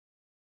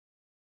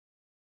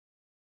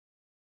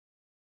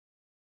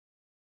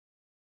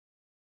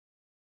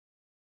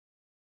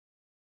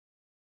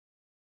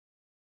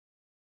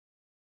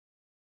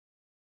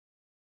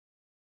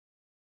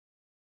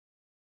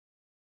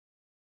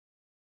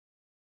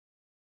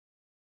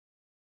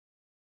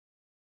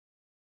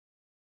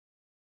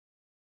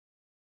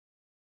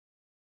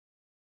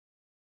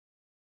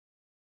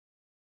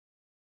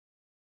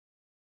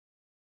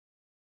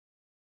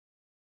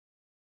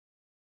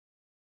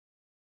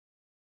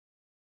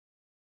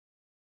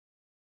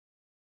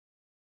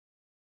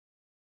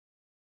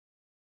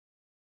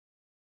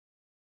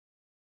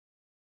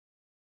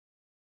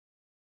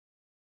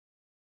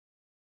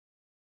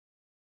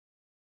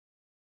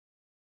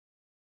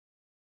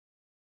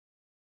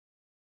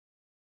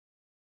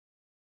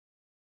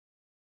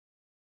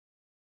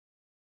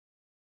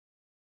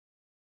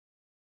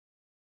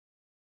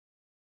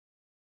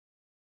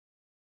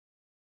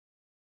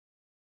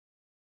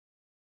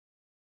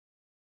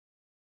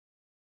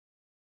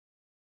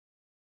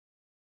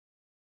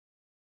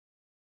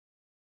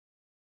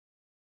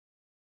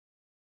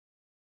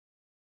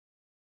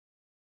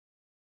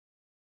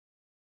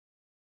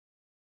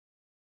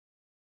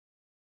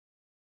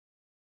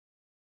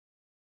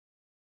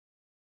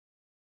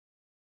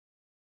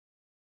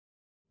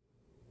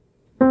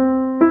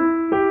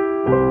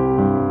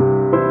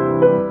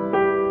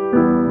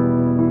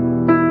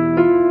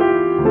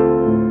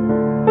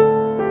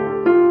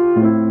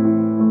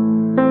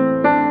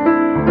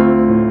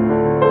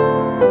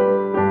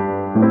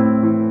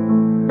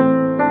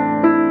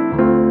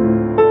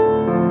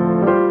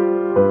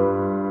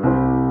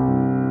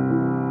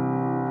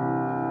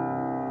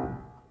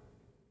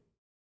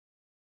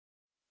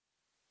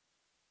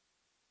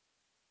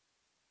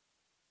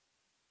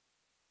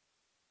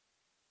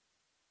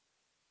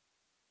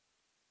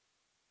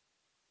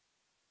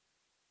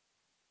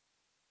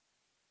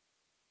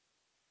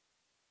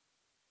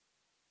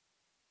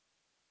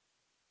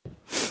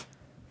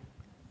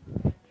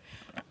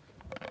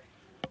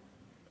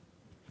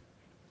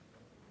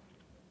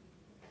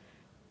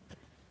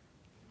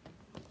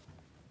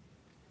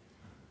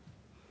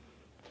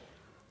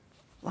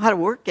lot of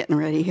work getting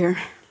ready here.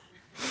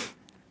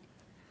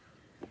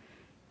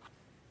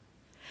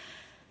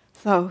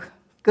 So,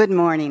 good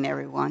morning,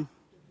 everyone.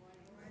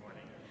 Good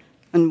morning.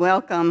 And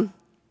welcome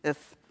this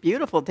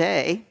beautiful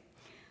day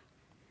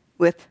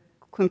with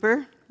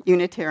Quimper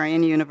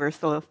Unitarian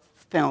Universalist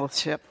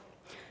Fellowship.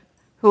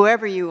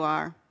 Whoever you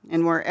are,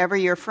 and wherever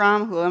you're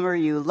from, whoever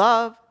you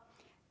love,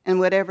 and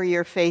whatever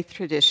your faith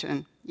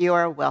tradition, you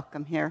are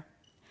welcome here.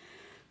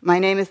 My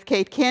name is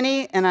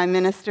Kinney, and I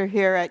minister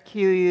here at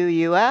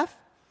QUUF.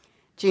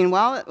 Jean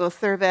Walat will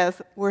serve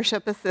as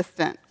worship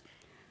assistant.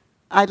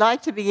 I'd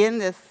like to begin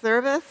this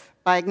service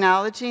by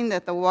acknowledging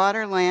that the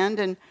water, land,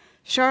 and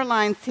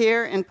shorelines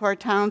here in Port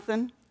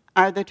Townsend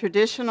are the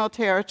traditional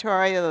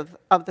territory of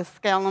the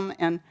Skellum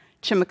and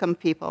Chimicum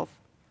peoples.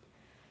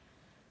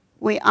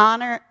 We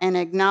honor and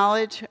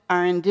acknowledge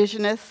our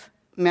indigenous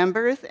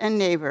members and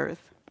neighbors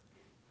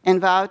and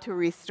vow to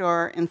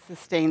restore and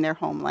sustain their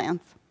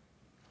homelands.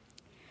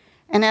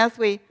 And as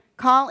we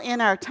call in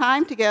our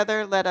time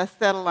together, let us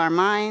settle our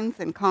minds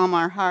and calm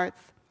our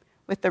hearts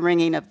with the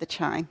ringing of the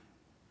chime.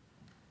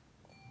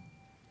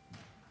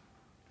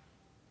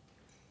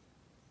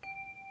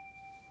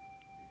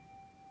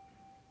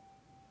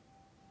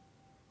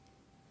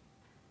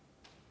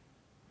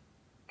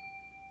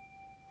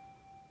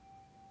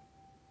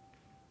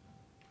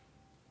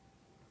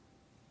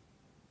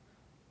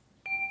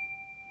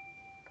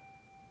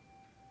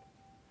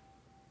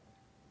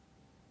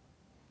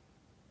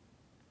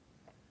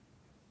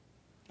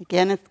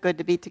 Again, it's good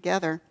to be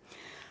together.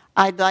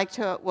 I'd like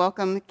to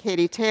welcome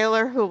Katy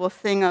Taylor, who will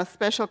sing a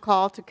special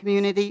call to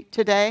community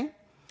today.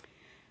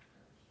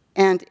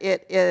 And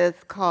it is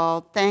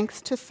called Thanks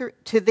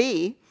to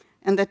Thee,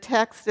 and the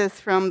text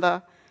is from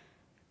the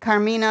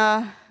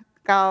Carmina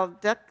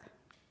Gadelica,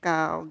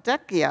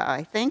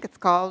 I think it's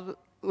called,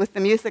 with the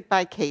music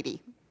by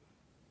Katy.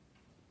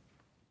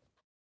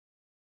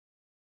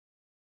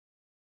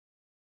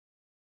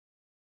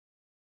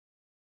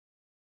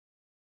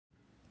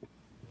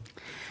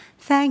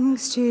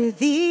 Thanks to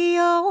thee,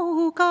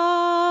 O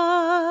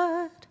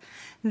God,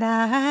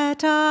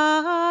 that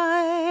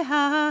I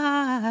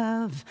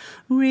have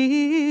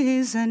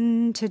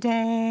risen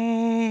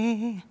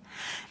today,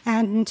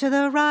 and to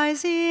the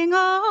rising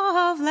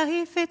of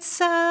life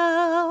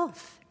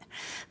itself.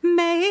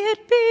 May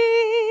it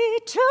be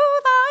to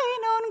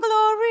thine own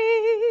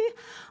glory,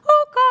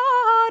 O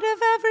God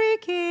of every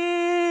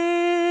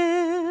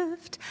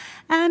gift,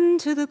 and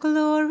to the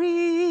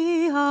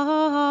glory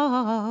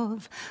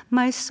of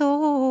my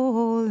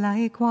soul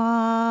likewise.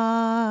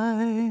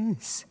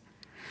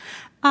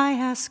 I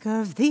ask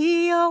of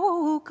thee,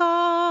 O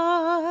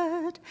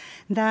God,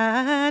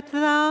 that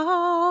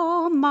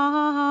thou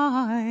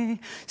my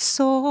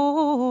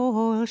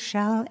soul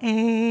shall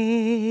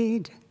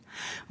aid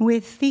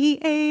with the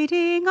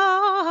aiding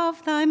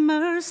of thy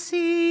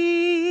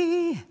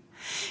mercy,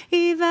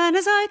 even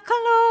as I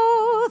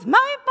clothe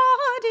my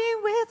body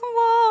with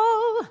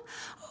wool,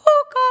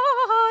 O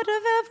God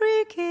of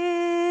every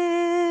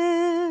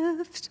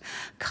gift,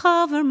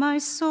 cover my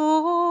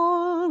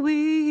soul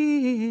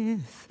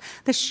with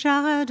the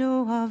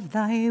shadow of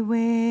thy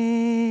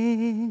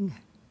wing.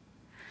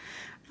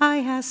 I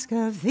ask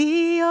of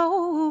thee,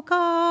 O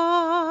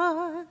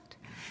God,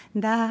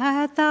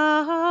 that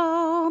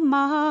thou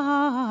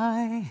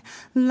my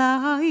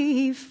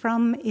life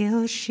from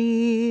ill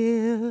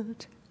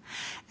shield,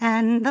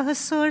 and the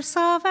source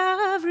of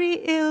every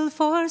ill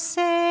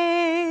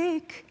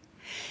forsake,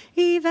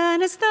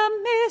 even as the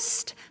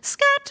mist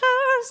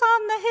scatters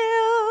on the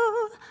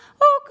hill,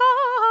 O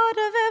God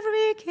of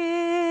every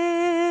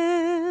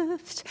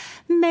gift,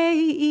 may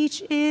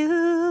each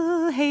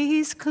ill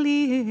haze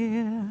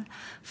clear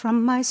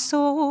from my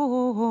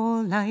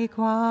soul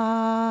likewise.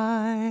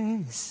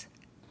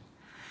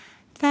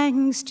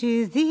 Thanks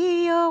to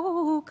thee,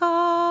 O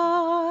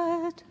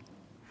God,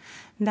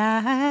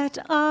 that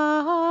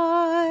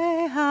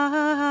I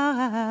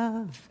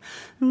have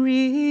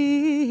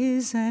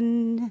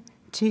risen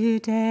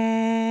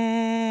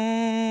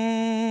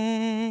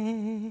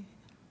today.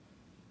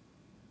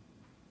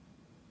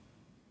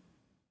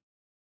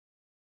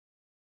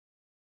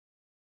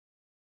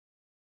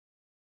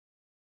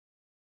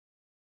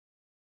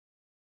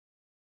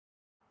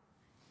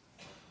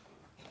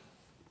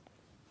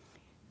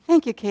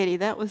 Thank you, Katy.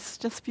 That was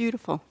just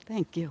beautiful.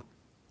 Thank you.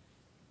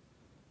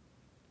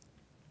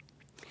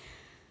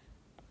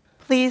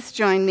 Please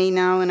join me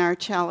now in our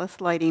chalice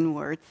lighting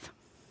words.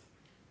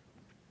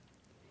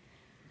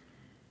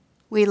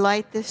 We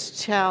light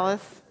this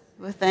chalice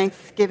with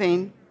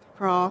thanksgiving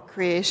for all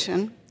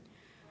creation,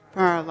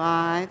 for our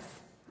lives,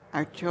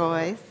 our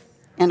joys,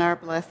 and our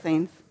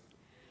blessings,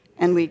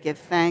 and we give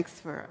thanks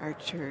for our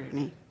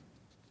journey.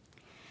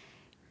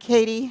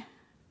 Katy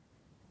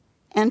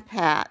and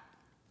Pat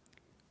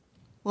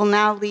will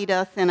now lead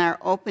us in our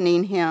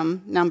opening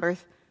hymn, number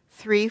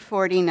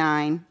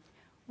 349,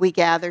 We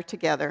Gather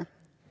Together.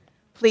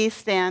 Please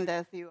stand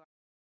as you are.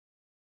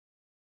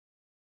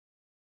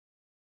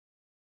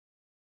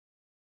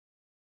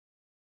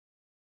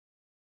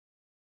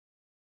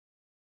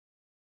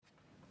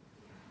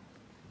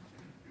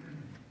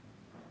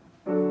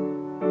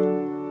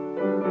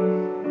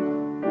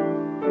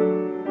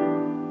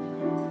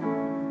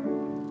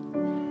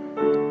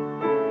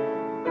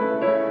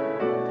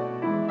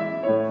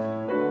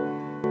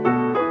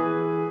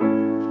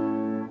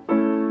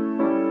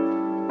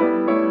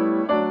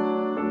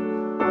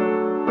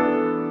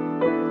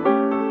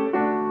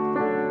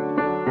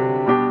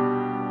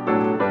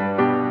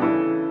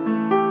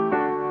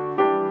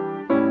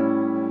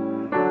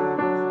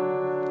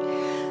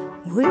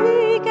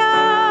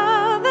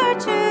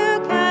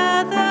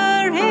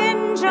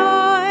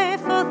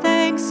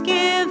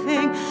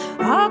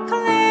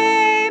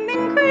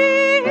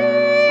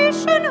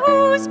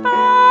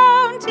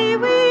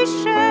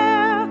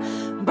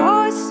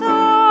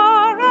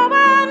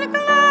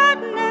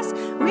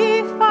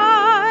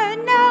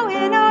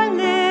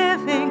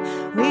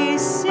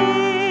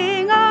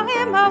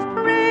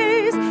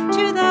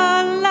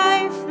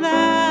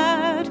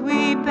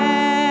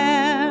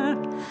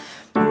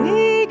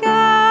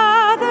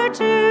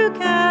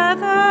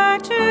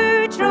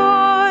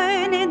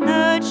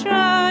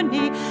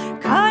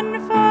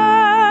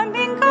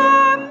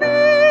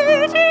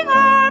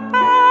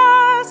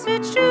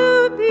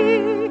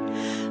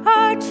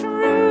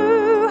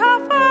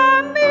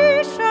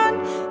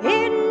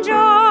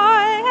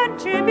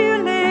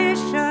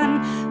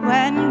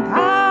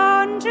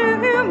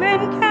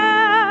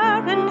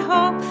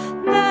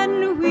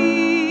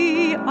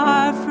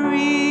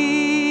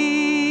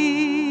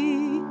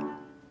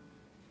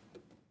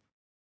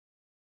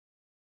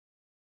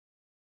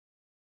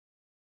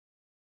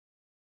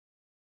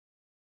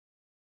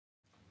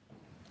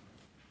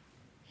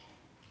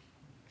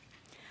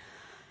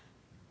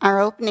 Our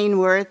opening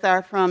words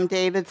are from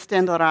David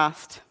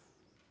Steindl-Rast.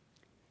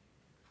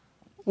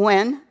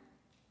 When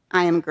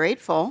I am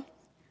grateful,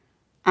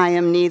 I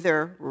am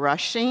neither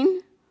rushing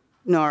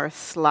nor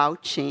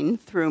slouching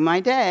through my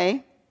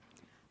day.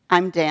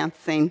 I'm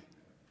dancing.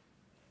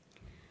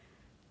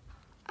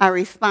 Our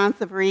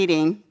responsive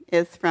reading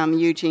is from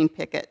Eugene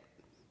Pickett.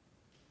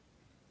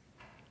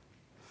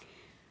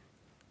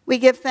 We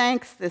give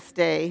thanks this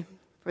day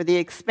for the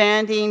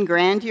expanding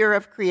grandeur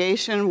of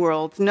creation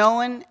worlds,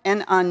 known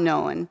and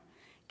unknown,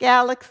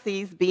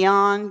 galaxies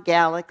beyond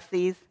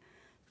galaxies,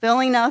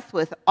 filling us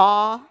with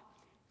awe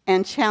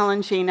and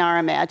challenging our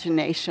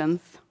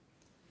imaginations.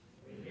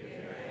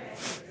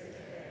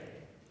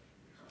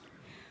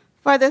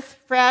 For this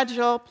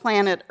fragile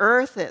planet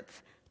Earth,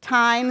 its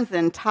times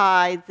and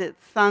tides,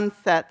 its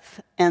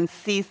sunsets and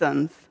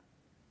seasons.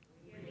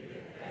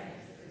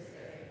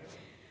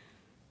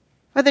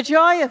 For the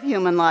joy of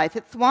human life,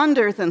 its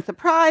wonders and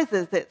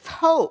surprises, its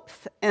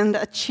hopes and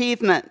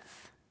achievements.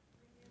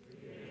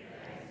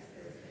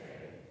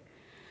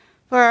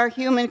 For our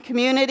human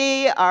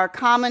community, our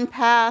common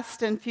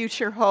past and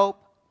future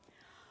hope,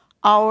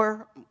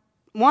 our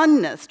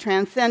oneness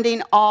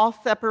transcending all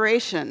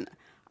separation,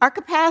 our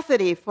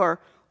capacity for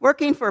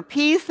working for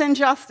peace and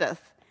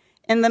justice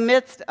in the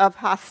midst of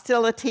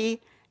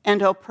hostility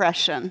and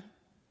oppression.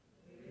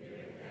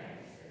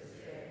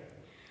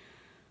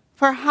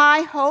 For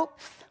high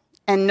hopes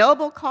and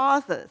noble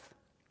causes,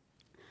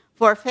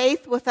 for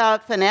faith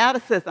without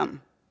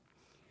fanaticism,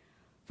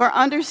 for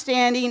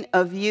understanding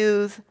of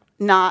views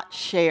not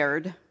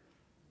shared.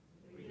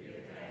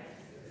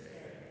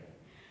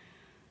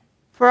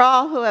 For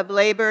all who have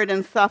labored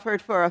and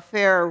suffered for a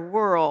fairer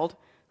world,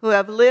 who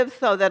have lived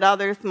so that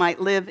others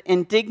might live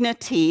in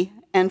dignity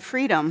and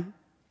freedom.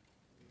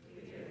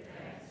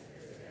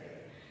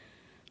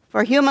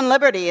 For human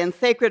liberty and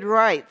sacred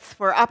rights,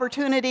 for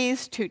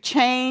opportunities to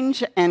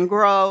change and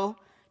grow,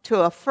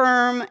 to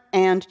affirm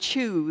and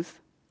choose.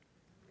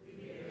 We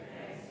give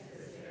thanks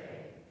this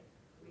day.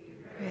 We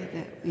pray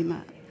that we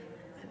might.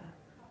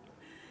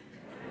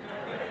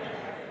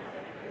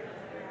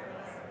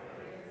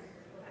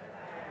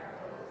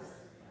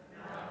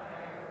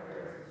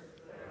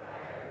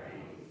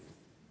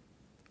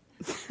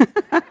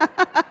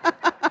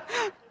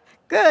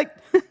 Good.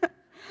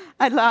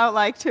 I'd now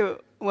like to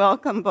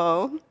welcome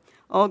Bo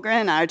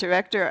Olgren, our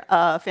Director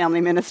of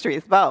Family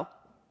Ministries. Bo.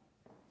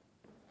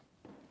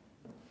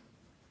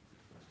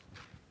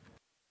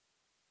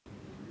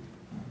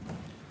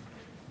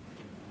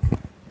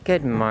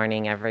 Good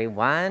morning,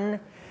 everyone.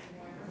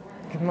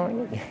 Good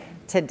morning.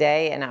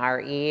 Today in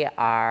RE,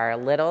 our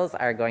littles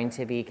are going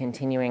to be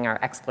continuing our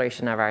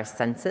exploration of our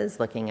senses,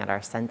 looking at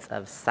our sense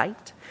of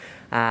sight.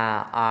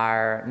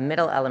 Our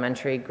middle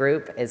elementary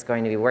group is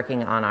going to be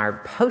working on our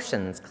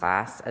potions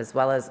class, as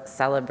well as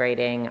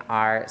celebrating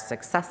our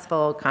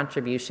successful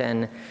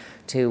contribution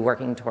to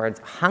working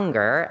towards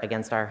hunger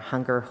against our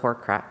hunger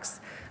Horcrux.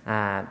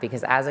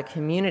 Because as a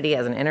community,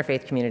 as an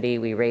interfaith community,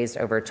 we raised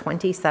over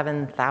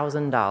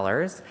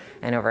 $27,000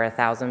 and over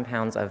 1,000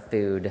 pounds of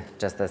food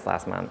just this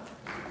last month,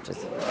 which is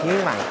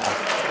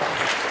humongous.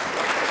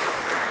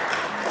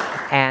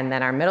 And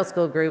then our middle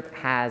school group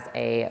has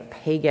a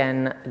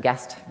pagan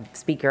guest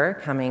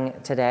speaker coming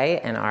today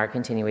in our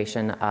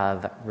continuation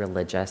of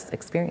religious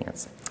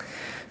experience.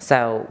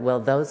 So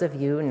will those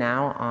of you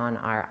now on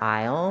our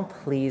aisle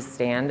please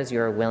stand as you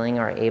are willing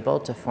or able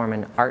to form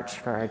an arch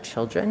for our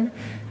children,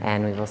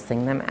 and we will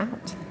sing them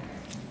out.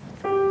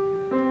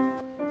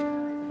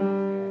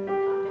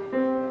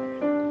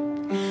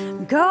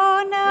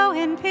 Go now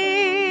in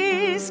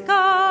peace,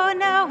 go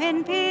now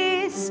in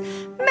peace.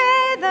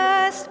 May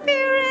the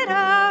spirit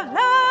of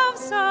love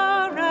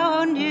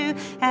surround you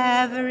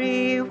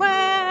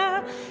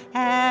everywhere,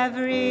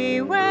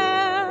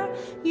 everywhere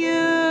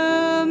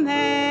you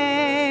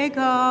may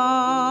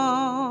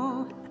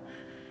go.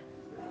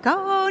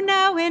 Go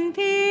now in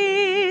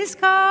peace,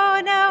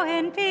 go now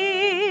in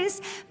peace.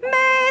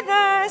 May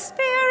the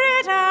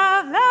spirit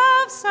of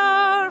love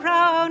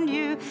surround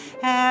you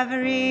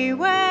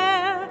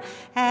everywhere,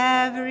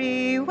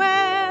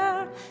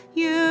 everywhere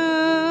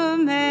you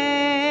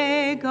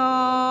may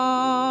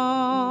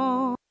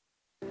go.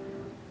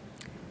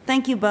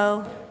 Thank you,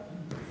 Bo,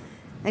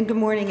 and good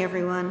morning,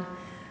 everyone.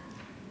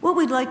 What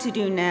we'd like to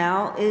do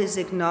now is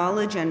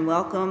acknowledge and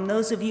welcome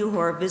those of you who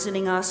are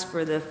visiting us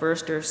for the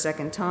first or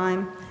second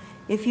time.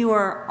 If you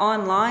are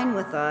online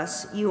with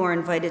us, you are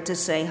invited to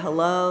say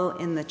hello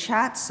in the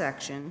chat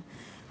section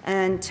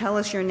and tell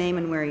us your name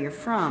and where you're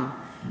from.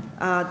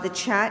 The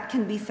chat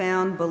can be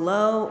found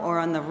below or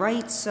on the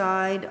right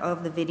side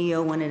of the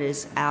video when it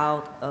is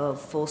out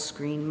of full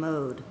screen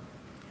mode.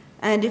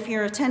 And if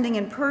you're attending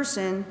in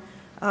person,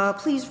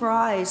 please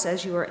rise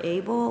as you are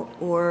able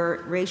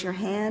or raise your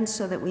hand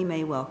so that we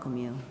may welcome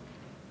you.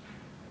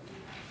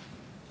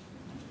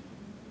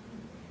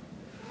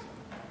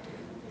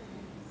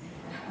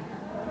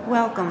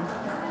 Welcome.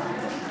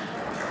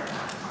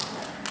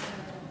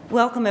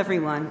 Welcome,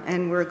 everyone,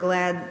 and we're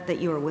glad that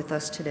you are with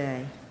us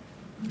today.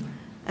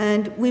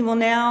 And we will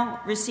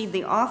now receive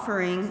the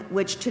offering,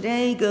 which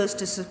today goes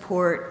to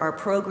support our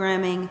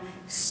programming,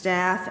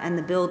 staff, and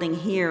the building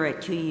here at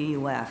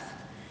QUUF.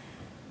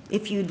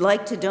 If you'd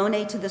like to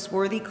donate to this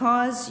worthy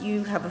cause,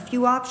 you have a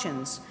few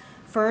options.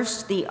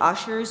 First, the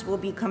ushers will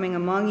be coming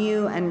among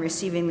you and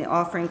receiving the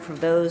offering for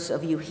those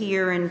of you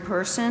here in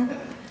person.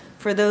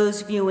 For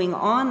those viewing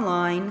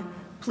online,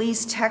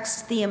 please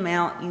text the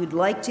amount you'd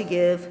like to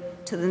give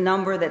to the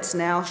number that's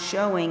now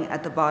showing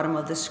at the bottom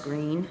of the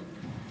screen.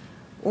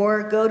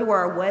 Or go to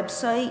our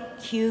website,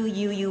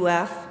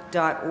 quuuf.org,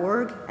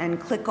 and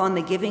click on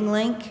the giving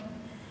link,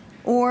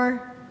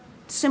 or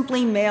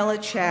simply mail a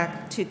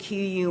check to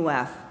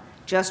QUF.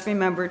 Just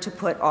remember to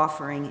put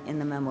offering in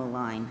the memo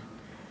line.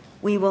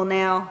 We will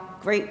now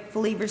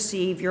gratefully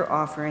receive your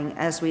offering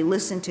as we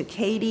listen to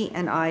Katy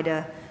and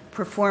Ida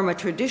perform a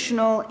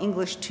traditional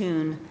English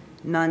tune,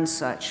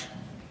 Nonesuch.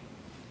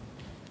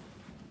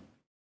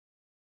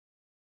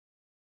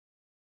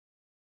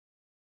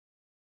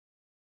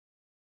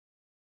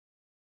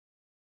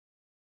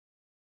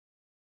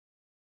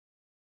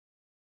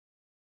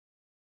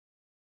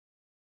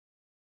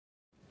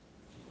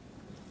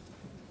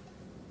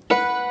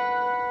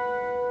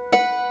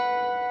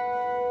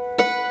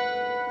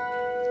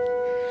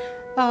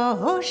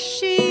 Oh,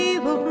 she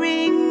will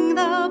bring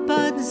the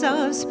buds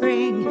of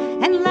spring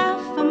and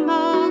laugh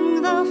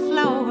among the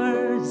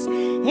flowers.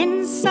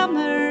 In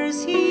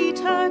summer's heat,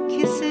 her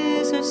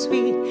kisses are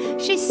sweet.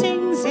 She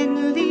sings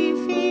in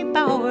leafy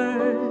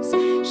bowers.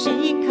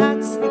 She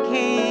cuts the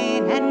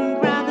cane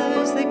and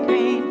gathers the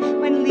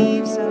grain when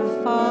leaves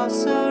of fall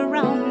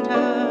surround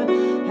her.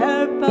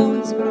 Her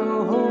bones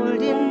grow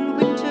old in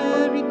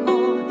wintry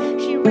cold.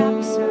 She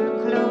wraps her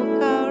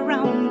cloak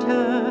around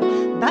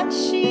her, but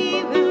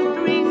she will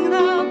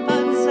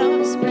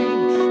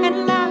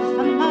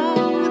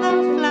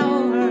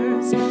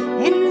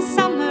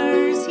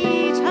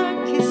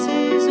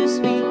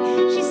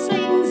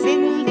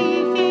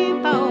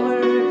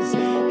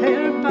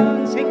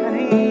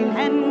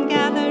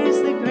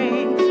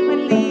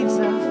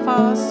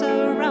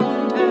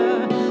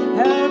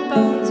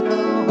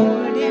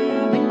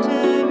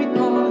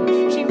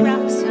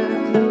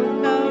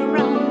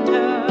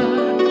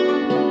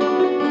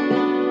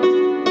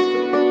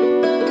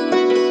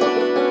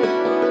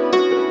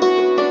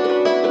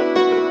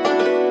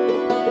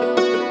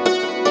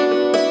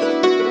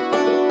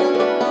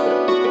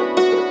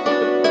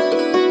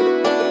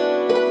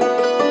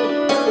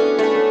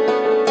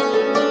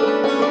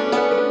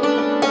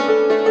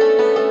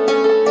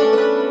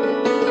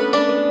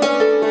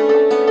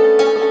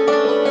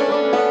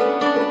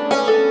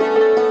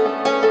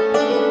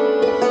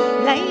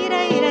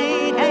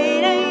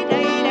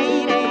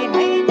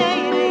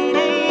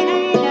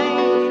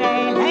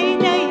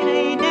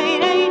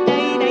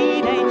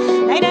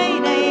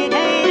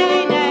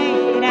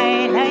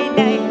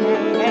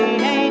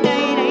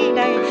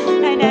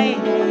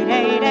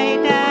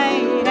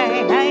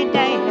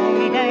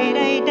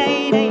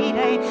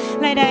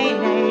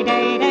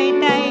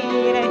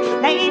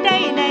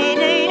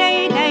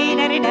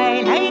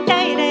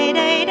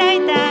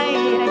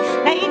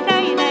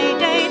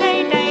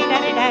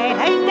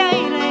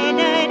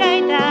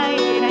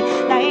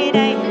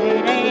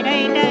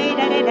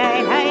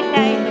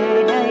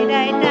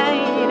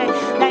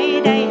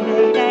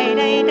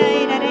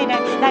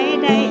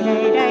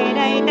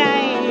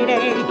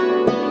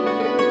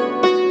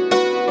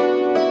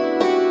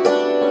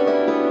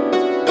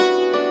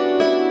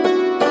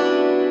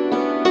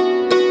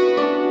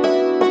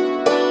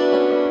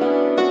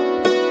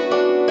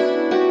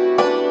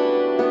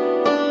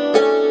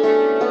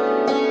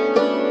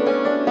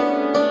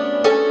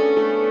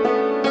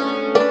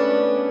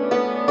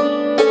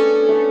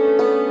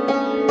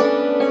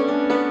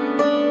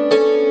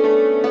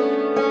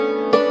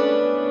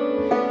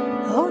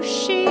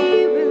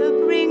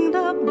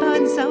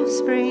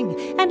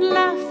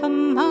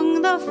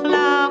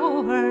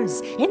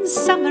in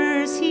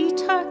summer's heat,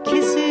 her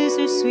kisses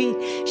are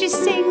sweet. She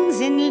sings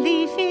in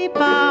leafy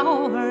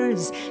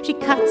bowers. She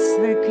cuts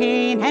the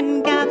cane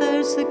and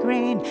gathers the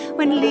grain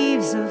when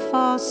leaves of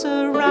fall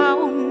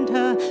surround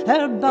her.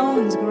 Her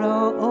bones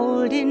grow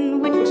old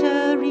in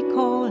wintry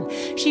cold.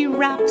 She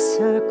wraps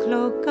her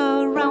cloak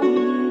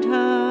around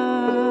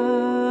her.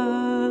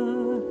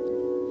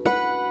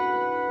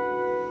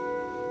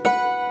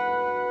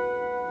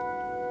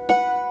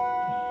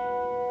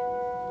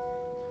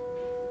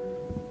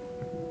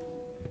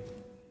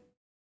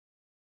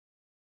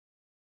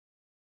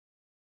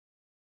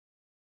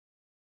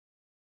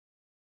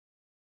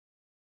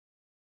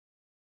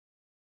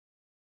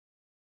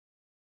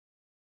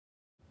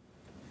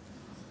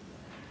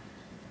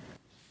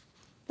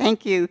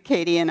 Thank you,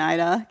 Katy and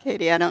Ida.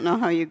 Katy, I don't know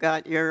how you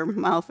got your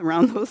mouth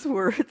around those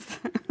words.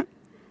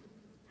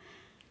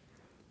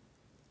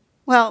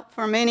 Well,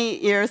 for many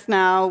years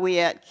now, we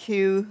at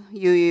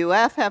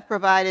QUUF have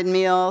provided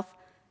meals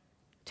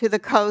to the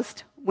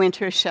Coast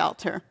Winter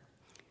Shelter.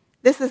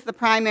 This is the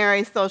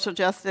primary social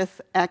justice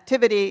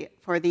activity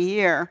for the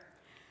year.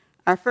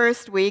 Our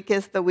first week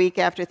is the week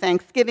after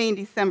Thanksgiving,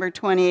 December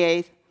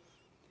 28th.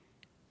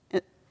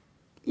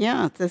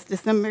 Yeah, it says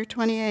December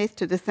 28th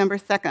to December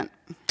 2nd.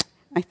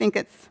 I think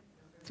it's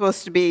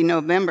supposed to be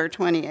November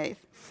 28th.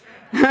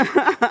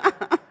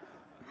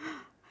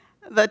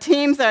 The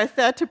teams are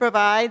set to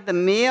provide the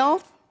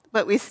meals,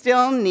 but we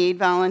still need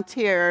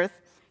volunteers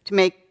to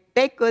make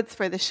baked goods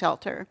for the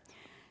shelter.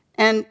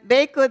 And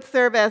baked goods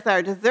serve as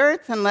our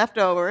desserts and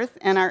leftovers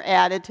and are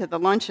added to the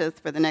lunches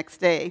for the next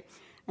day.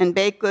 And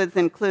baked goods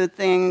include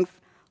things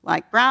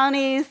like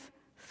brownies,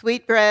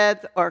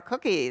 sweetbreads, or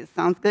cookies.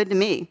 Sounds good to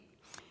me.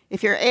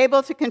 If you're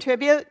able to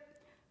contribute,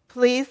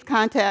 please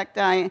contact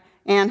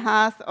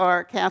Senghas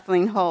or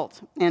Kathleen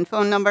Holt. And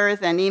phone numbers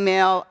and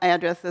email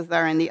addresses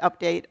are in the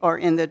update or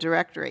in the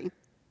directory.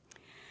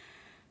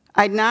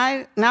 I'd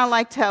now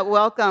like to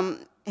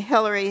welcome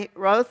Hillary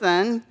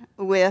Rosen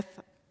with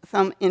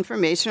some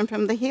information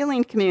from the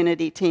healing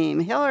community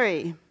team.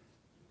 Hillary.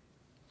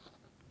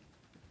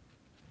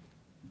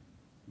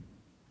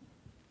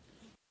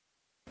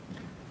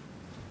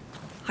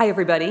 Hi,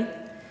 everybody.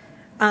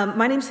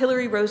 My name's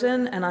Hillary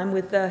Rosen, and I'm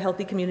with the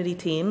Healthy Community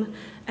team,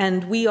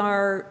 and we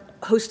are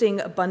hosting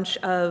a bunch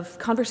of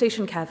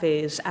conversation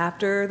cafes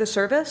after the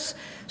service.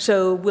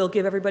 So we'll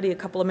give everybody a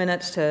couple of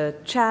minutes to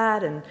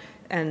chat and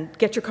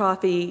get your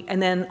coffee, and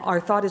then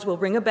our thought is we'll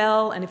ring a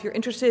bell, and if you're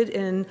interested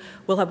in,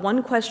 we'll have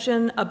one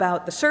question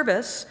about the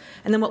service,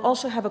 and then we'll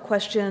also have a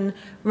question.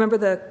 Remember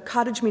the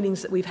cottage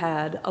meetings that we've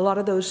had, a lot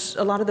of those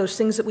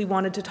things that we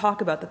wanted to talk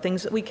about, the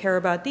things that we care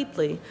about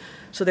deeply.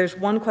 So there's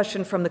one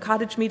question from the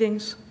cottage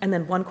meetings, and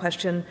then one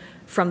question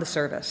from the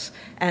service,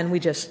 and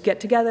we just get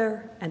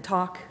together and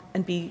talk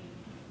and be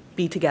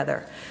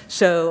together.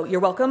 So you're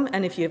welcome,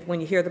 and when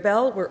you hear the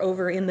bell, we're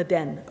over in the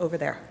den over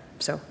there.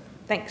 So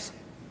thanks.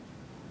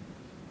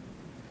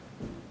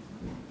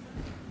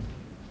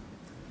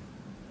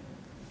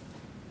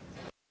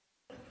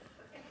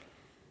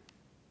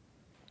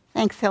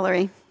 Thanks,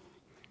 Hillary.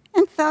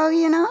 And so,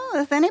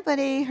 has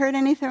anybody heard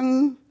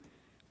anything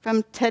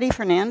from Teddy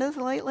Fernandez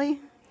lately,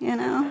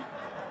 I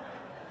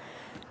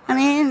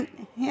mean,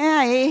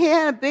 yeah, he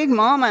had a big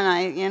moment.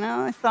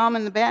 I saw him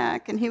in the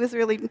back, and he was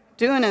really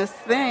doing his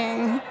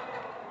thing.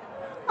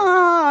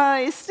 Oh,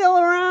 he's still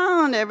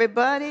around,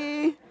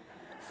 everybody.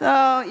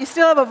 So, you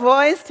still have a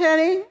voice,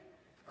 Teddy?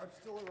 I'm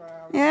still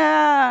around.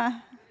 Yeah.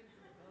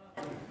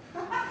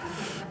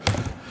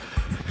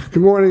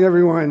 Good morning,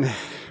 everyone.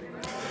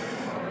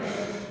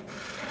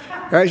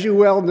 As you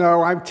well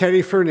know, I'm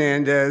Teddy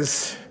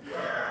Fernandez.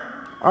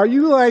 Are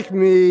you like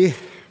me,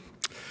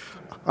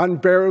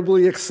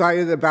 unbearably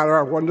excited about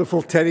our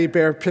wonderful teddy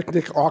bear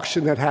picnic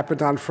auction that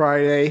happened on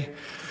Friday?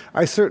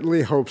 I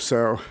certainly hope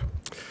so.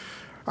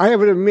 I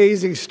have an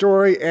amazing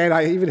story, and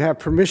I even have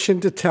permission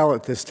to tell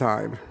it this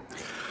time.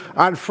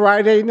 On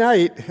Friday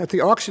night at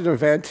the auction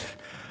event,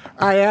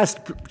 I asked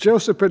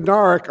Joseph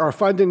Bednarik, our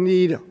Fund in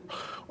Need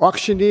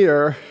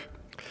auctioneer,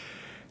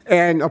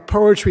 and a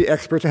poetry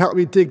expert to help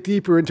me dig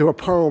deeper into a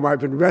poem I've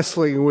been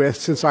wrestling with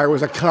since I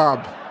was a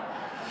cub.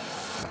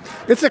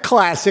 It's a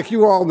classic,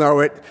 you all know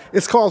it.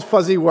 It's called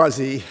Fuzzy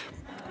Wuzzy.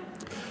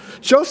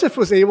 Joseph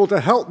was able to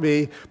help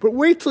me, but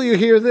wait till you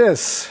hear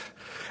this.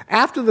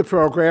 After the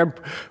program,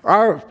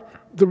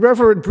 the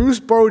Reverend Bruce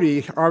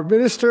Bodie, our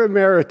Minister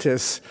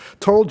Emeritus,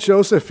 told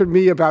Joseph and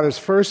me about his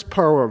first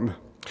poem.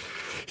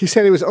 He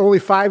said he was only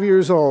 5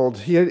 years old.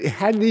 He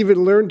hadn't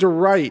even learned to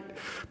write,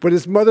 but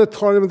his mother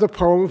taught him the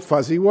poem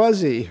Fuzzy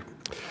Wuzzy.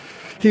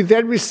 He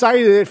then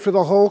recited it for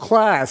the whole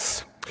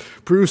class.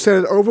 Bruce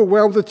said it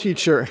overwhelmed the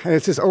teacher, and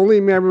it's his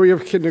only memory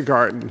of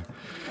kindergarten.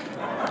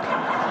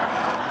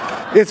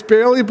 It's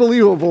barely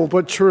believable,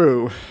 but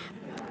true.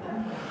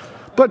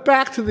 But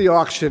back to the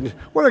auction.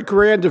 What a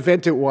grand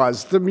event it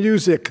was. The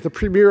music, the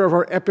premiere of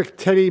our epic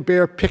teddy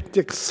bear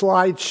picnic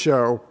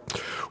slideshow,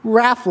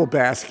 raffle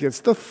baskets,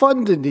 the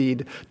Fund in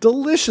Need,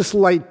 delicious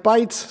light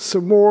bites,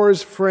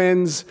 s'mores,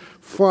 friends,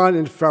 fun,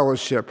 and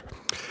fellowship.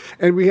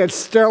 And we had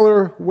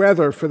stellar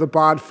weather for the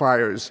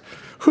bonfires.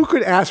 Who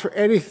could ask for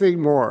anything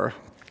more?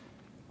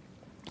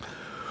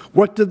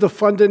 What did the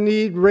Fund in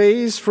Need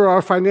raise for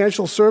our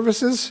financial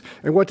services?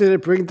 And what did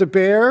it bring to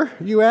bear,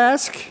 you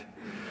ask?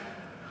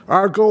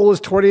 Our goal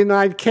is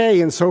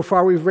 $29K, and so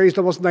far we've raised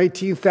almost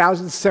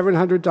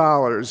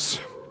 $19,700.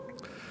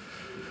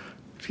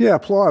 Yeah,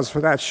 applause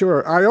for that,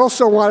 sure. I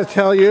also want to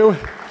tell you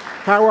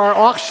how our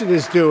auction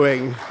is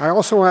doing. Our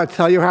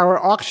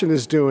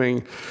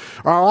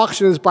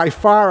auction is by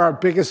far our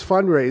biggest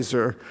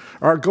fundraiser.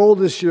 Our goal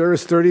this year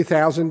is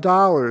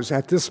 $30,000.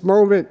 At this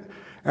moment,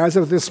 as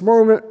of this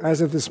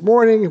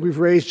morning, we've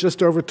raised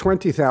just over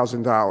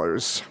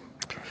 $20,000.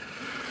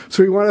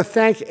 So we want to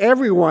thank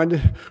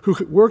everyone who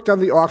worked on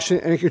the auction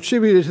and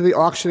contributed to the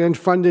auction and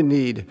Fund in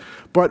Need.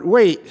 But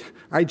wait,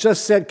 I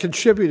just said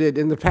contributed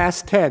in the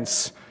past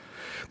tense.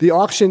 The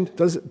auction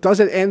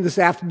doesn't end this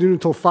afternoon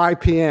until 5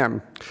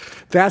 p.m.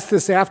 That's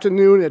this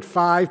afternoon at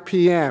 5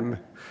 p.m.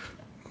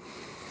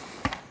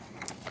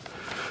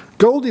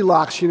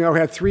 Goldilocks,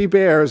 had 3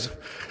 bears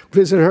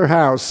visit her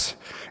house.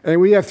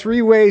 And we have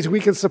 3 ways we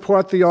can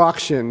support the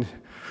auction.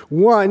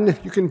 1,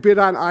 you can bid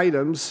on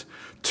items.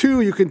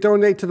 2, you can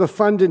donate to the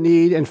Fund in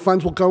Need, and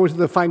funds will go into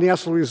the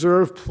Financial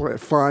Reserve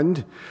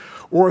Fund.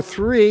 Or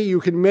 3, you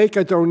can make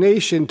a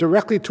donation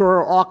directly to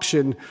our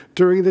auction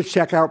during the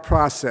checkout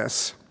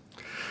process.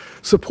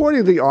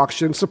 Supporting the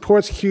auction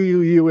supports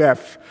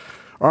QUUF,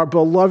 our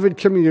beloved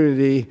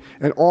community,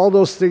 and all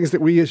those things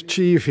that we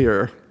achieve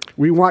here.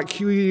 We want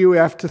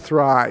QUUF to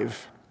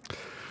thrive.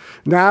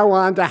 Now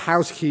on to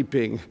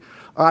housekeeping.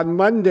 On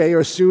Monday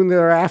or soon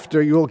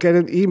thereafter, you will get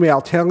an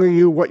email telling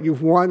you what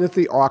you've won at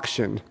the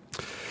auction.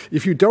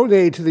 If you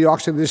donate to the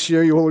auction this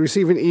year, you will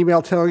receive an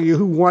email telling you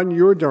who won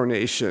your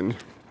donation.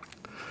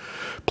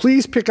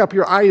 Please pick up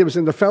your items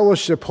in the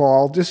fellowship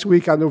hall this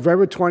week on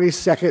November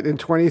 22nd and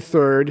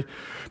 23rd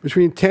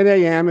between 10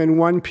 a.m. and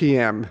 1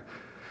 p.m.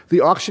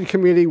 The auction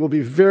committee will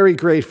be very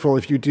grateful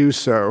if you do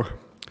so.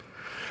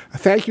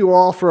 Thank you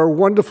all for a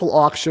wonderful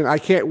auction. I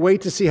can't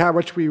wait to see how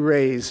much we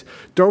raise.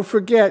 Don't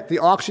forget, the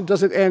auction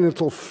doesn't end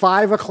until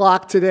 5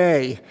 o'clock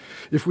today.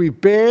 If we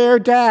bear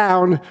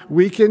down,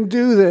 we can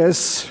do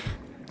this.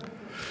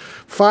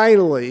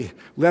 Finally,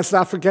 let's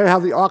not forget how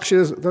the auction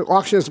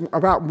is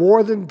about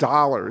more than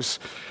dollars.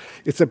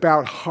 It's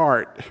about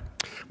heart.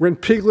 When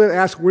Piglet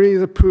asked Winnie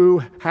the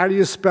Pooh, how do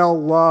you spell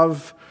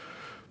love?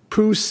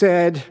 Pooh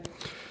said,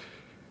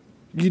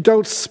 you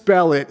don't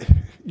spell it,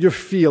 you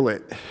feel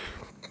it.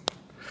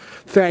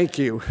 Thank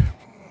you.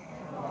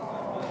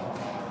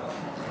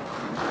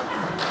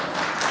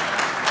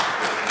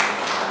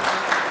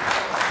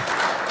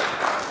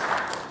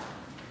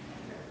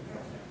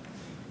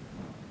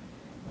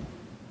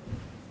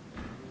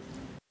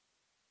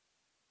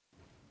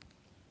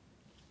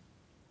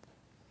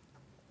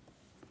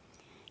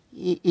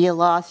 You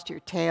lost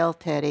your tail,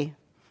 Teddy.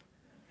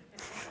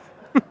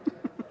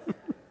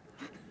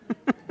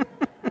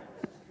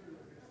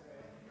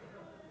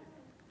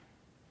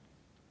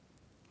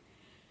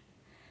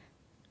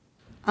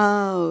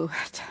 Oh,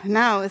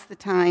 now is the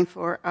time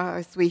for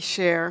us. We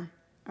share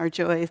our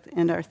joys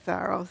and our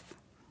sorrows.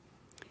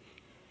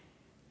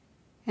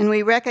 And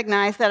we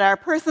recognize that our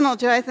personal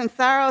joys and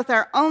sorrows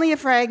are only a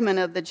fragment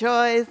of the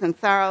joys and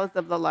sorrows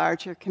of the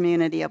larger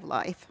community of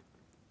life.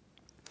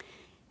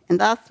 And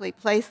thus we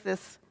place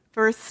this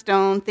first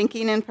stone,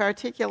 thinking in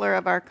particular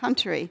of our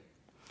country.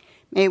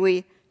 May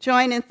we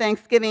join in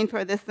thanksgiving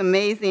for this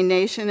amazing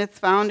nation, its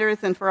founders,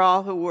 and for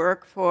all who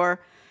work for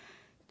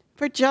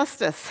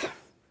justice,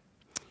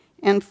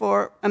 and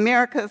for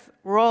America's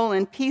role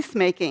in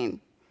peacemaking,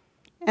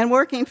 and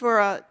working for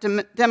a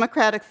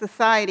democratic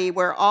society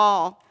where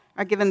all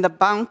are given the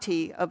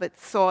bounty of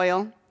its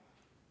soil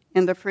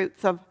and the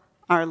fruits of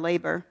our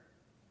labor.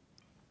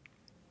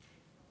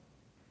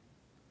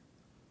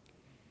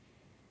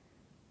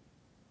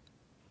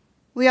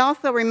 We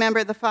also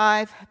remember the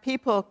 5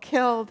 people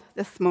killed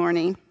this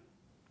morning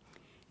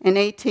and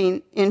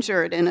 18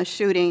 injured in a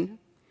shooting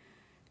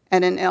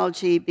at an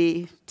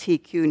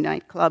LGBTQ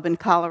nightclub in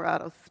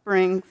Colorado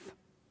Springs.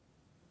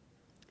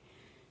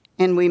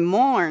 And we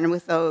mourn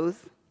with those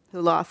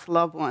who lost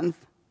loved ones.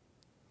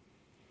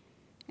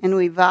 And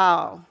we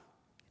vow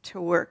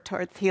to work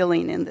towards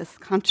healing in this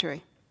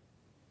country.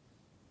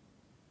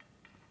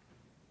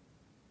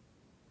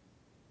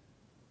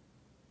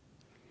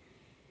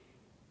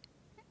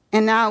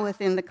 And now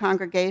within the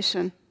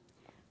congregation,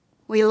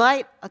 we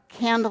light a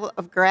candle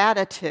of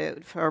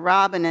gratitude for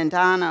Robin and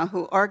Donna,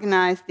 who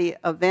organized the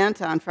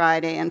event on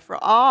Friday, and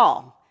for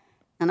all,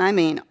 and I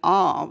mean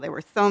all, there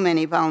were so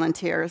many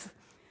volunteers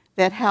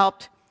that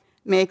helped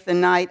make the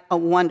night a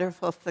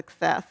wonderful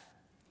success.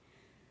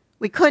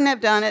 We couldn't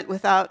have done it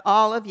without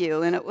all of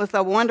you, and it was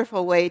a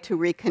wonderful way to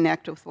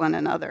reconnect with one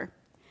another.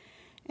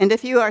 And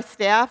if you are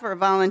staff or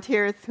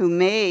volunteers who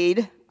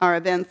made our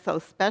event so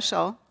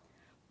special,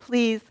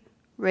 please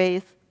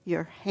raise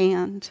your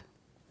hand.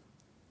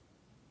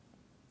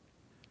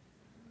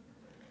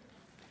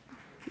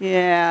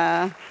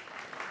 Yeah.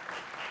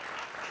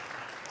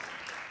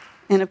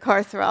 And of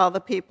course, for all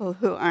the people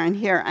who aren't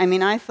here, I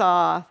mean, I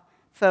saw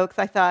folks,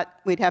 I thought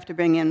we'd have to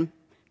bring in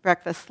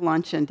breakfast,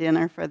 lunch, and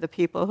dinner for the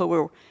people who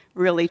were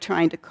really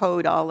trying to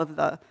code all of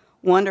the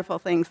wonderful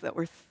things that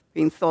were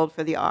being sold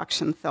for the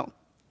auction. So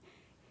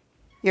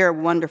you're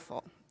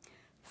wonderful.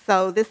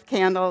 So this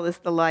candle is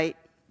the light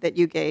that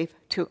you gave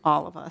to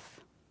all of us.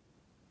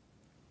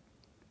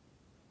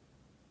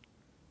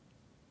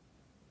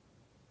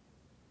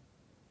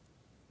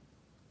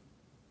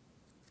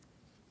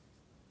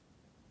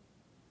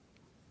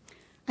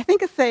 I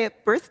think it's a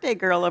birthday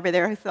girl over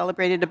there who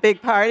celebrated a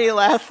big party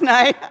last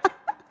night.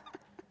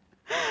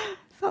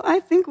 So I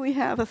think we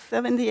have a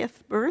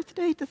 70th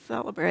birthday to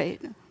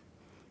celebrate.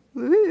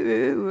 Woo,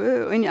 woo,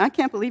 woo. And I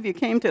can't believe you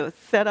came to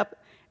set up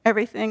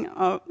everything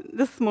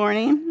this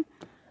morning.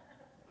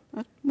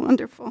 That's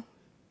wonderful.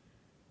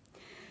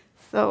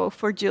 So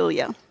for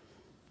Julia.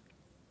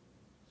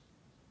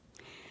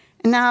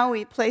 And now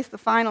we place the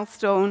final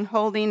stone,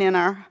 holding in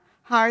our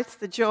hearts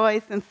the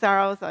joys and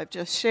sorrows I've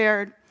just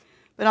shared,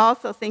 but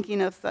also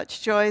thinking of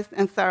such joys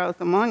and sorrows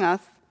among us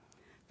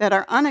that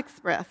are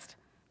unexpressed,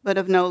 but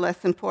of no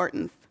less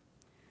importance.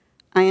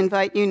 I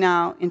invite you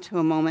now into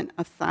a moment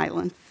of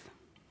silence.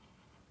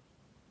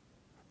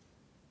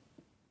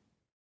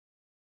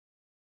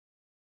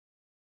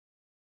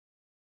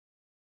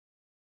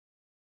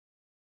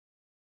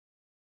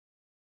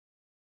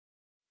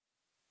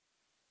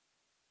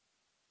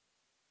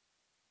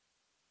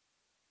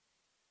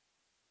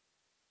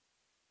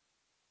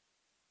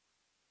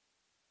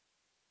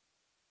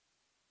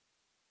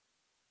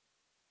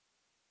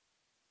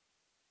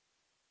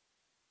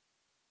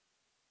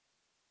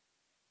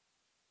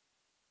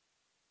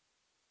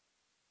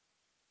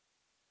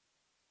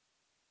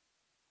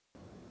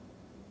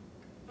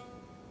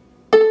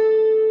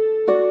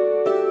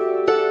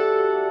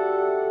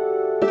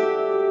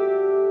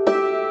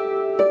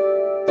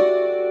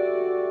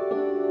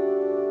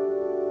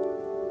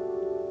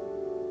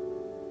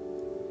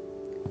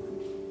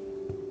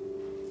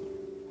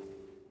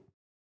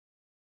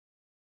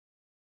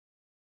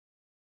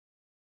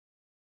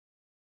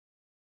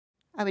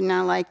 I would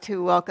now like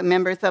to welcome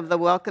members of the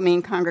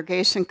Welcoming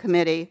Congregation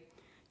Committee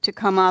to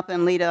come up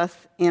and lead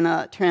us in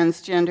a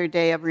Transgender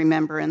Day of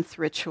Remembrance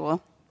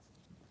ritual.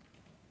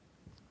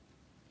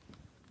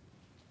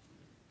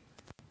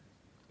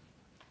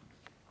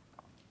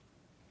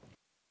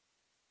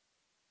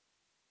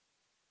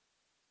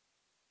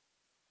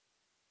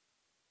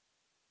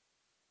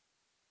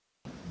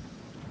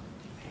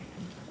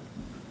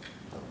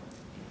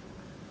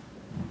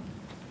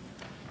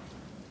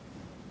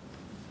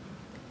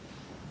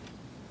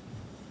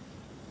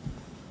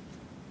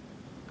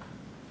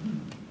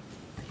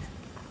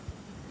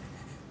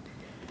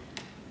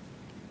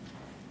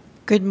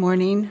 Good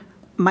morning.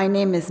 My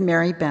name is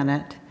Mary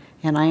Bennett,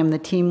 and I am the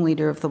team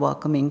leader of the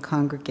Welcoming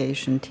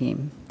Congregation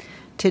team.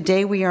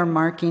 Today we are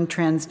marking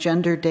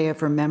Transgender Day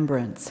of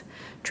Remembrance.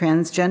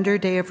 Transgender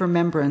Day of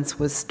Remembrance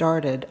was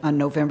started on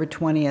November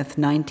 20th,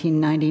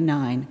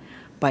 1999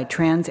 by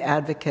trans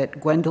advocate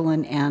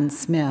Gwendolyn Ann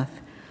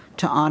Smith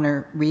to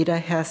honor Rita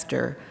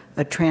Hester,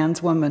 a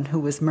trans woman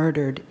who was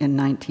murdered in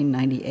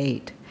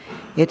 1998.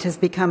 It has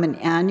become an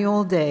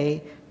annual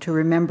day to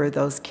remember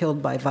those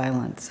killed by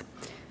violence.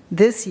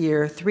 This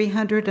year,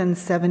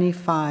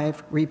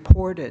 375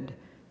 reported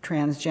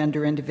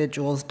transgender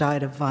individuals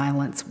died of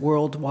violence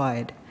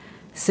worldwide,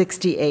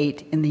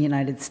 68 in the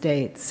United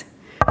States.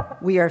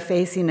 We are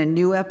facing a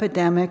new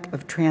epidemic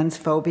of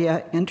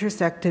transphobia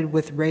intersected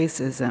with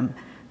racism,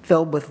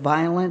 filled with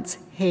violence,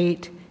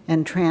 hate,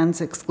 and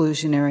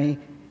trans-exclusionary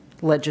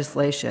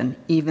legislation,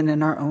 even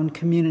in our own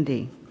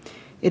community.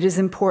 It is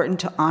important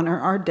to honor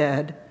our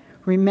dead,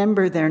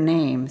 remember their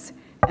names,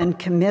 and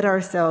commit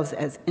ourselves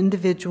as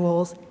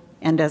individuals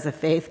and as a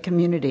faith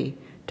community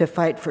to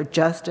fight for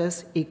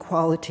justice,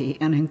 equality,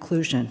 and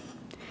inclusion.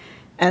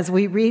 As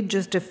we read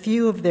just a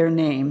few of their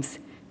names,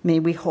 may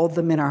we hold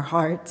them in our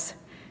hearts.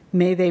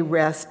 May they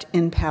rest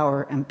in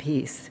power and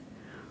peace.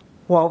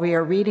 While we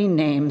are reading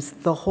names,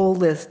 the whole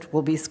list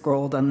will be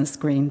scrolled on the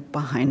screen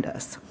behind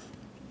us.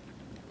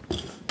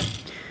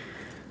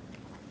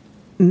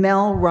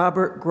 Mel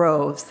Robert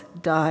Groves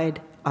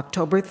died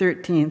October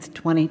 13th,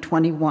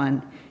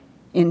 2021,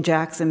 in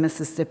Jackson,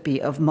 Mississippi,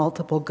 of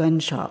multiple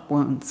gunshot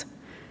wounds.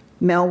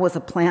 Mel was a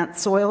plant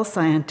soil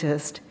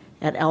scientist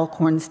at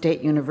Alcorn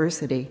State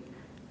University.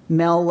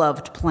 Mel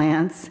loved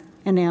plants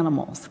and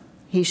animals.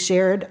 He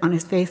shared on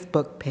his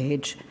Facebook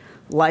page,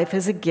 "Life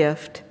is a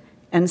gift,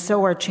 and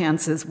so are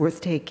chances worth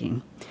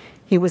taking."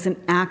 He was an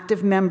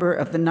active member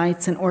of the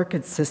Knights and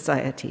Orchids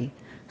Society,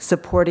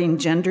 supporting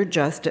gender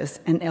justice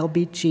and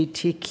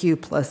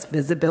LGBTQ+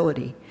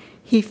 visibility.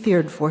 He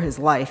feared for his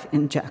life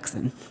in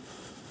Jackson.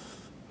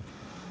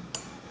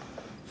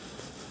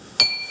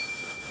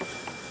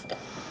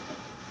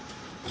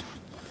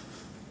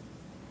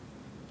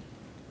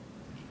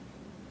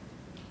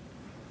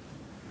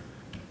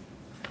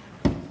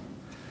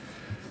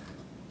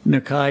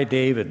 Nakai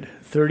David,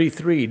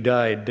 33,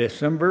 died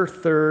December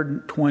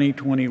 3rd,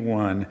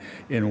 2021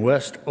 in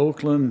West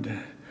Oakland.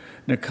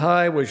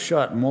 Nakai was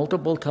shot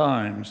multiple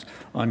times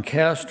on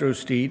Castro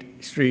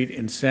Street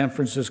in San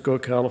Francisco,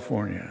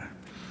 California.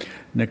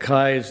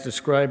 Nakai is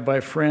described by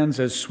friends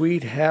as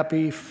sweet,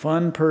 happy,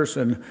 fun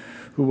person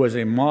who was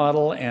a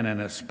model and an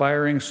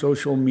aspiring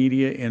social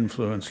media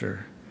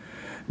influencer.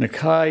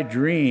 Nakai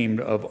dreamed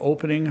of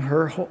opening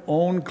her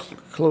own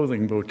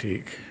clothing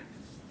boutique.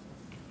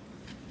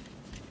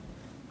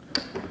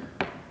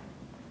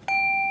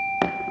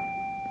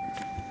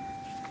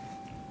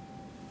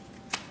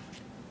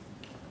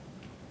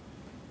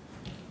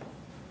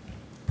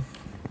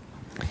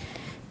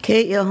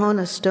 Kate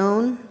Yohana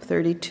Stone,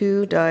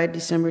 32, died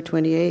December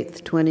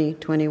 28,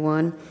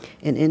 2021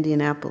 in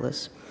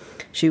Indianapolis.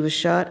 She was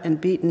shot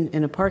and beaten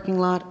in a parking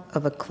lot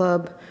of a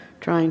club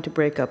trying to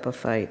break up a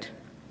fight.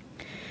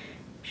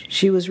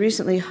 She was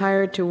recently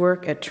hired to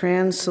work at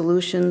Trans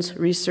Solutions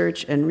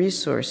Research and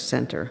Resource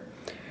Center.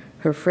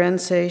 Her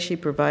friends say she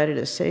provided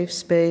a safe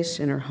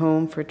space in her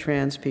home for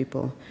trans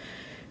people.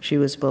 She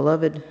was a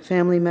beloved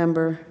family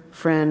member,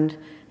 friend,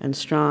 and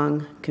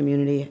strong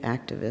community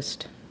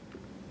activist.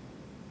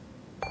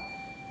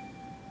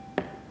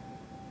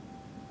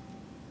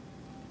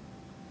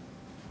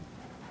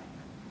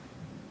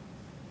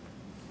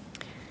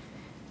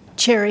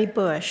 Cherry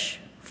Bush,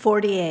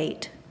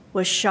 48,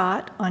 was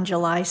shot on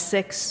July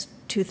 6,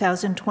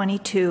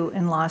 2022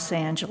 in Los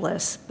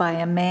Angeles by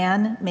a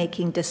man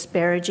making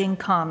disparaging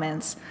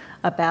comments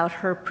about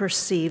her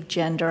perceived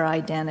gender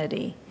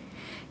identity.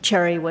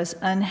 Cherry was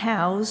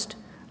unhoused,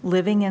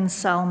 living in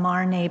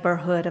Salmar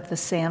neighborhood of the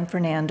San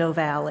Fernando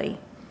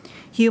Valley.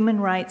 Human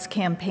Rights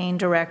Campaign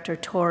Director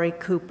Tori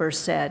Cooper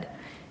said,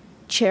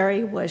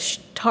 "Cherry was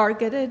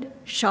targeted,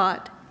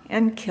 shot,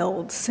 and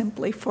killed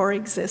simply for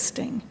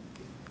existing."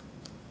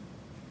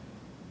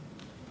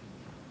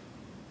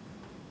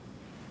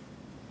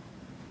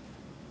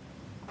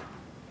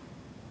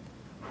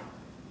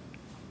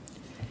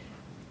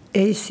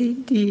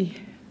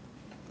 ACD.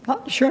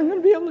 Not sure I'm going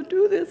to be able to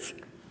do this.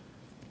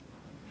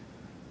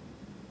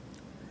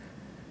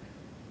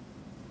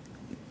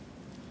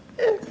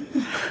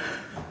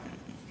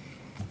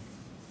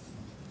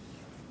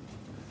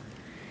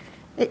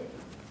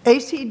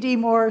 A.C.D.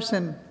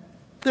 Morrison,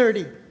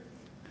 30,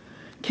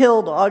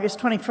 killed August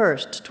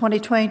 21st,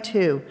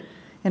 2022,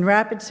 in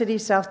Rapid City,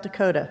 South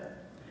Dakota.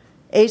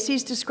 A.C.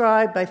 is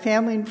described by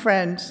family and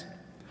friends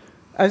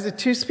as a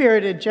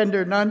two-spirited,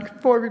 gender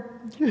non-conforming,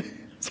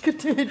 it's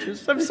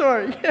contagious, I'm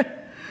sorry.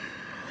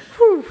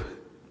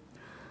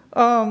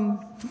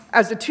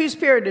 As a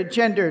two-spirited,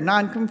 gender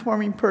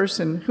non-conforming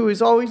person who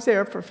is always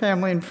there for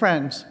family and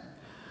friends.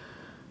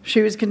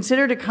 She was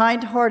considered a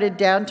kind-hearted,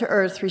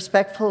 down-to-earth,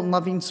 respectful, and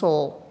loving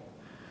soul.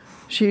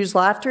 She used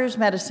laughter as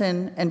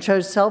medicine and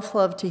chose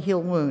self-love to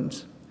heal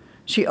wounds.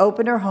 She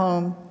opened her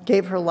home,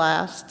 gave her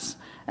lasts,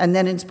 and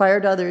then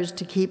inspired others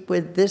to keep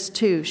with "This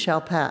too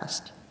shall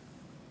pass."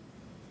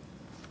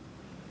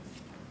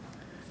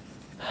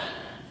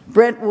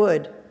 Brent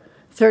Wood,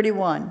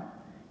 31,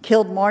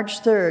 killed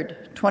March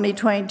 3rd,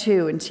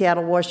 2022 in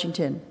Seattle,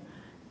 Washington,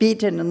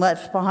 beaten and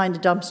left behind a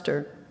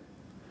dumpster.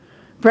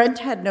 Brent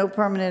had no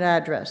permanent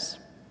address.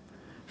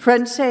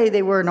 Friends say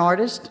they were an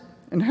artist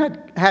and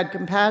had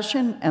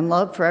compassion and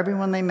love for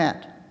everyone they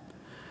met.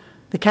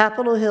 The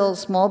Capitol Hill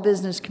small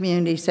business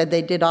community said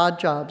they did odd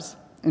jobs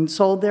and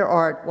sold their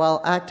art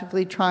while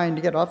actively trying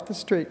to get off the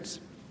streets.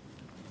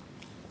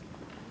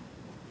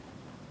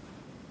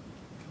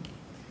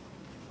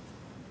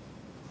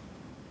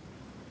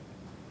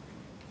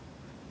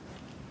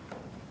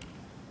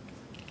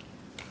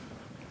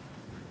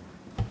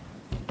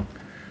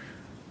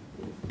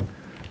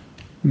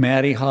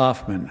 Maddie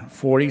Hoffman,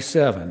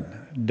 47,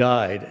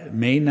 died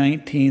May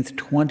 19,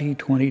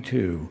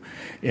 2022,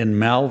 in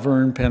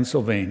Malvern,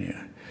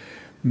 Pennsylvania.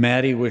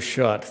 Maddie was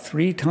shot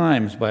 3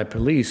 times by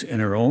police in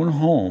her own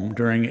home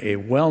during a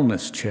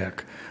wellness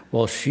check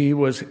while she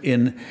was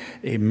in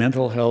a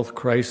mental health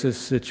crisis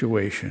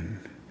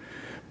situation.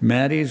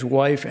 Maddie's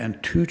wife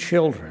and 2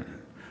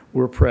 children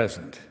were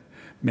present.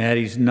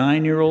 Maddie's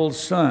 9-year-old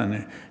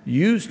son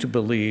used to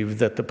believe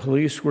that the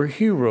police were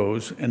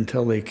heroes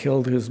until they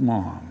killed his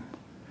mom.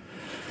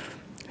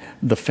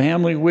 The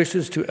family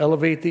wishes to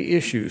elevate the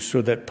issue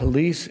so that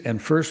police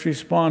and first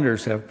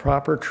responders have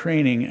proper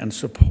training and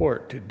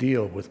support to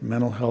deal with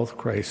mental health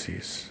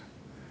crises.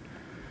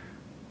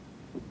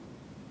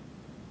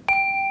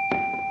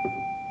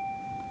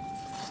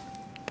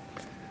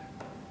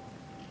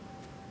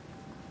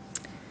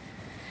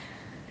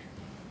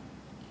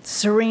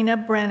 Serena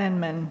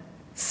Brennanman,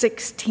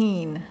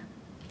 16,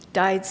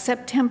 died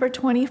September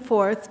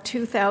 24th,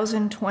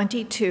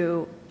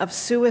 2022, of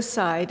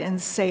suicide in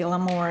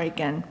Salem,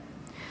 Oregon.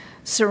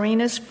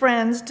 Serena's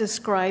friends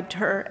described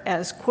her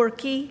as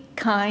quirky,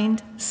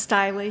 kind,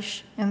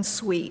 stylish, and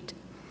sweet.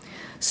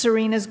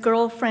 Serena's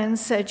girlfriend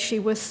said she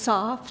was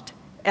soft,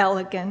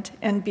 elegant,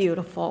 and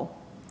beautiful.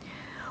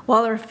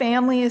 While her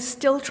family is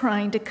still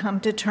trying to come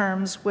to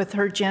terms with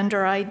her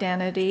gender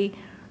identity,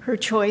 her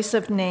choice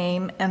of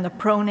name, and the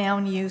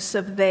pronoun use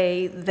of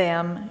they,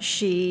 them,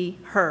 she,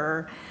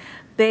 her,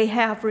 they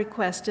have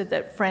requested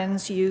that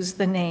friends use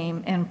the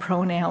name and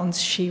pronouns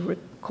she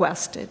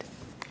requested.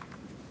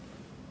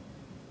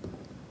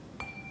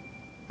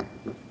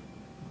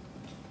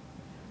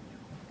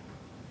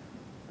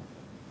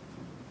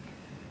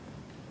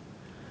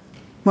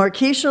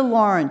 Markeisha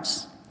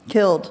Lawrence,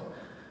 killed,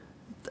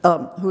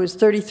 who is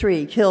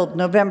 33, killed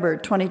November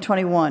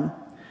 2021.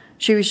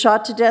 She was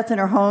shot to death in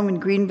her home in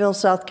Greenville,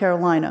 South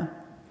Carolina.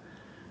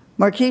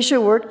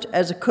 Markeisha worked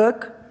as a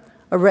cook,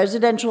 a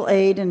residential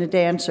aide, and a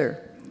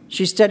dancer.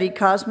 She studied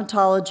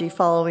cosmetology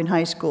following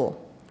high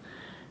school.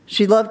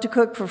 She loved to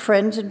cook for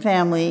friends and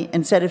family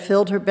and said it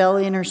filled her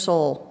belly and her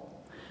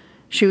soul.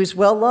 She was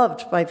well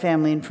loved by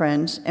family and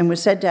friends and was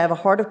said to have a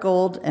heart of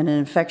gold and an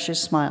infectious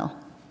smile.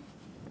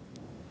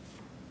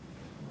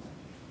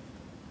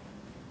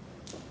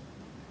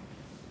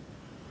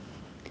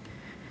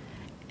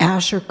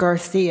 Asher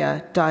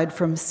Garcia died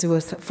from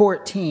suicide,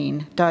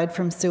 14, died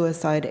from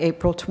suicide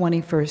April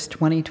 21st,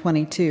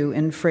 2022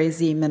 in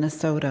Frazee,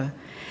 Minnesota.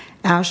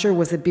 Asher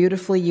was a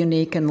beautifully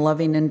unique and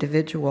loving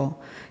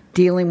individual,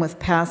 dealing with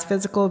past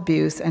physical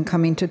abuse and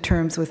coming to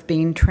terms with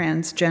being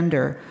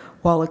transgender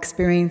while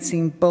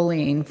experiencing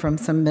bullying from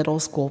some middle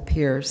school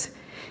peers.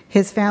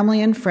 His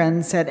family and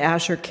friends said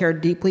Asher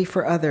cared deeply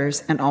for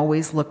others and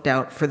always looked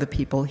out for the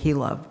people he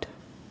loved.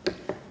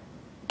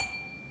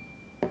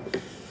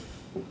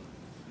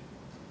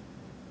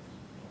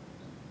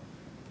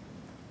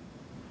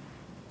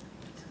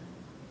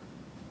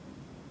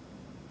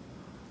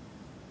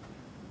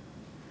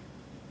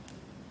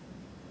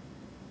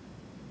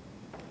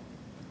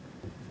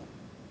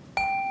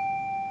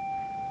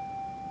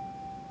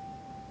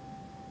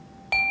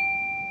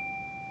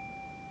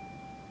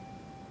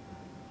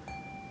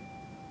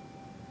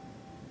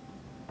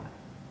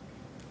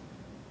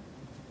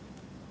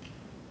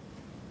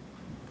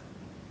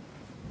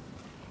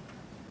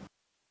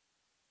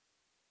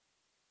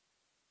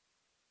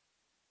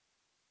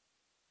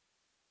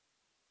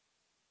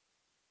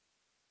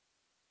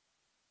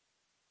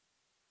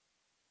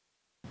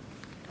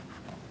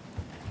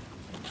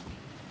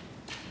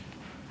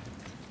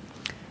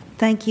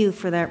 Thank you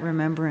for that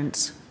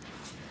remembrance.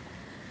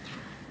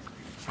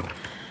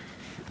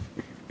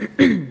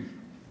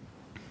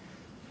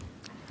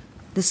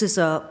 This is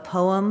a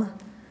poem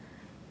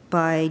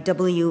by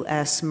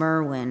W.S.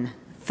 Merwin,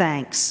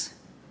 Thanks.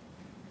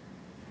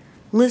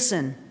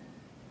 Listen,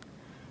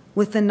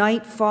 with the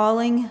night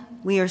falling,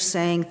 we are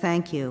saying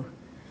thank you.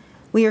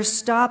 We are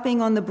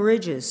stopping on the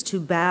bridges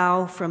to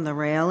bow from the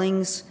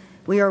railings.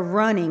 We are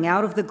running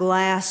out of the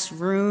glass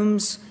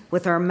rooms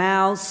with our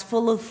mouths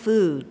full of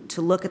food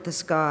to look at the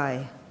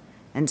sky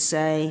and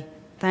say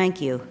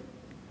thank you.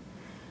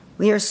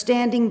 We are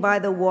standing by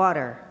the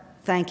water,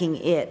 thanking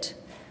it,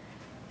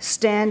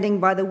 standing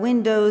by the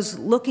windows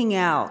looking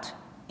out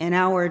in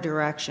our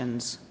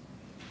directions.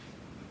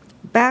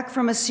 Back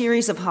from a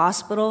series of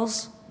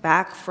hospitals,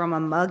 back from a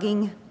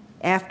mugging,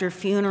 after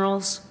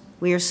funerals,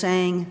 we are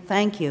saying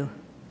thank you.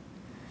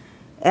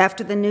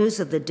 After the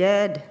news of the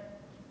dead,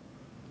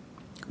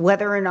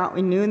 whether or not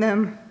we knew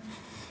them,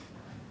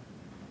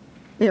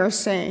 we are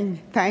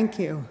saying thank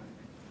you.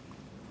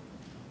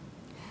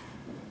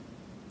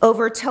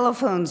 Over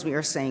telephones, we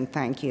are saying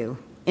thank you.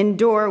 In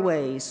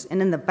doorways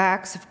and in the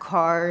backs of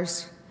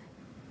cars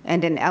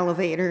and in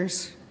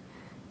elevators,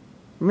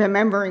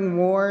 remembering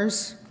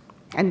wars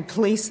and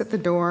police at the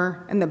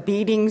door and the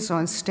beatings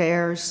on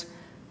stairs,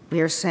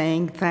 we are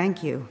saying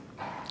thank you.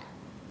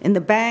 In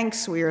the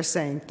banks, we are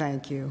saying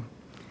thank you.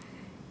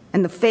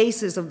 And the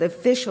faces of the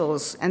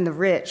officials and the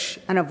rich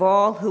and of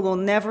all who will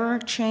never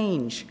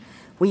change,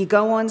 we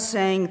go on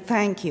saying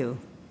thank you,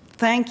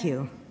 thank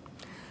you.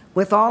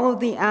 With all of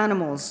the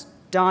animals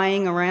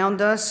dying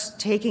around us,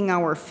 taking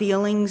our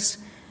feelings,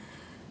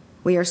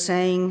 we are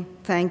saying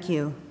thank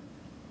you.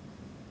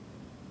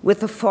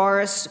 With the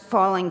forest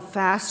falling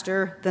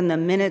faster than the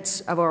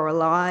minutes of our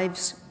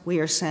lives,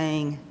 we are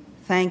saying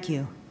thank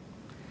you.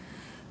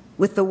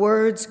 With the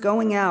words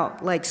going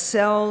out like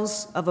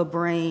cells of a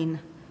brain,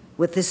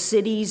 with the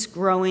cities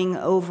growing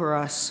over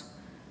us,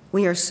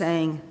 we are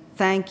saying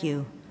thank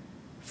you.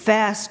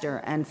 Faster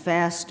and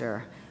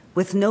faster,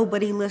 with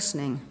nobody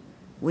listening,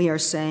 we are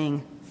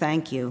saying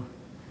thank you.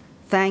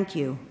 Thank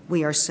you,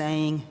 we are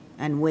saying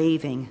and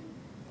waving,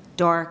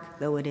 dark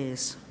though it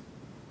is.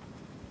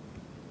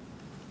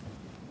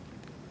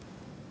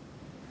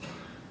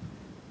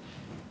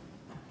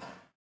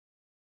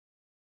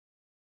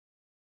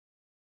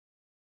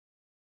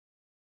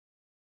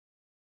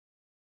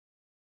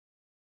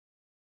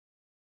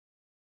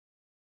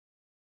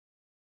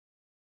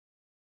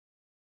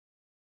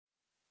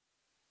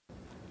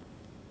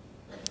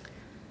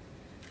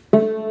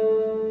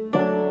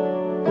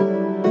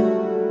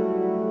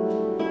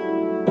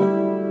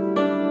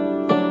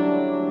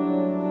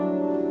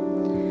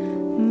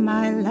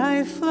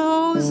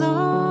 Flows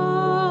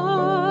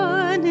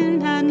on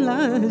in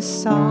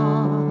endless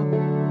song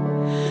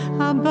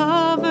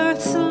above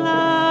earth's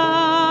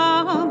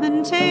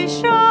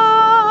lamentations.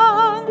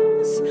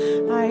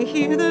 I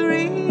hear the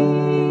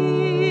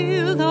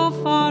reel, though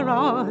far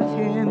off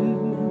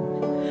him,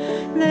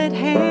 that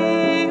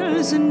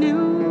hails a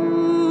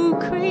new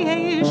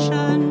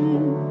creation.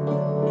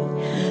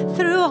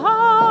 Through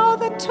all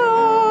the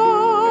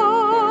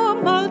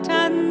tumult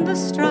and the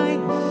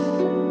strife,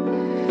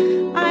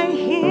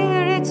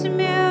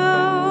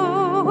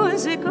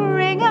 music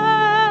ringing,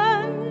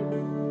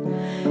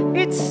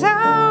 it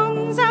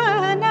sounds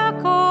an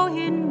echo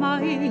in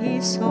my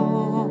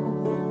soul.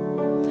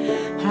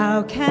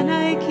 How can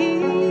I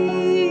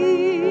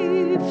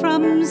keep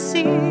from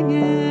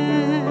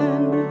singing?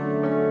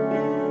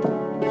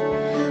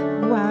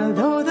 While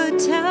though the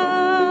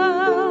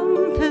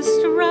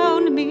tempest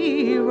round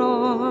me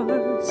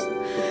roars,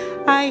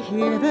 I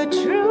hear the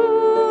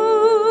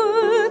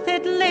truth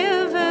it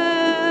liveth.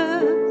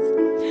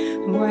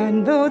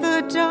 When though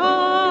the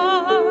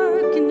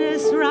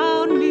darkness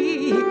round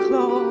me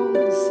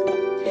close,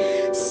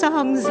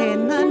 songs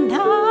in the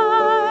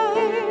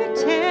night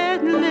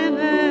it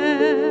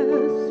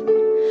liveth.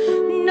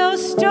 No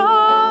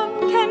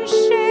storm can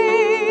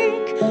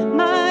shake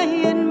my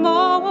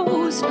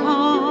inmost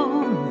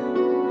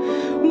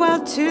calm,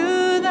 while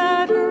to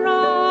that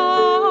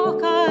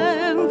rock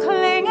I'm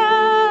clinging.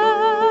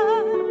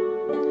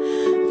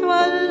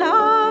 For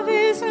love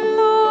is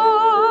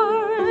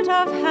Lord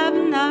of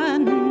heaven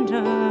and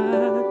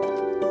earth.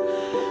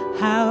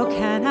 How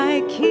can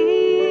I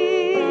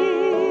keep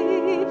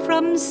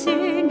from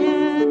singing?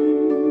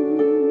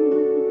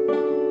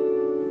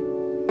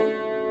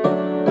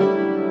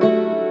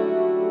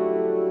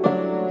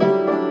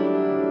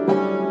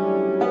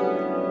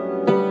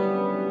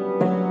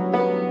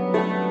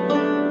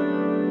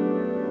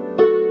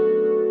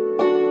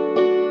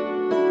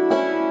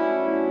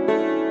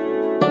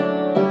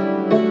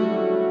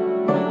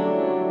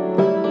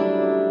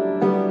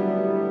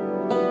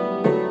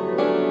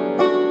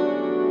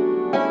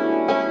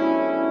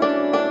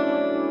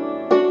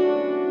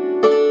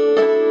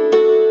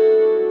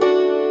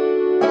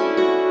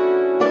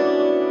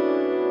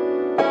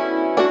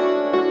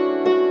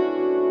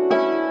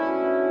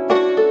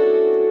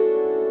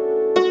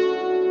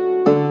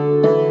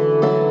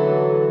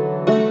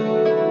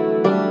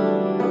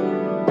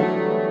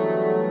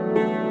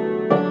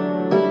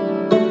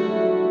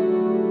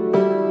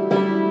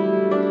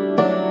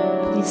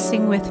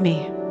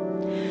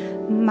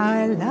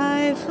 My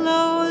life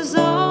flows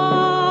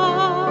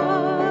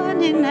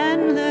on in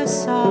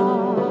endless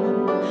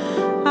song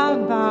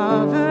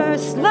above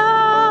earth's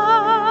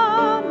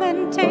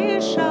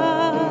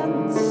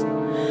lamentations.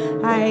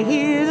 I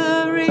hear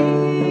the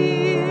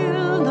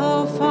real,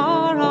 though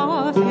far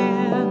off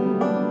hymn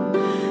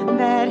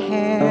that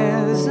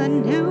hails a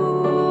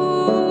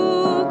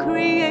new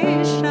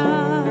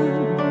creation.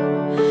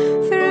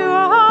 Through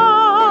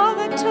all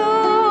the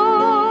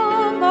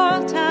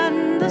tumult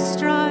and the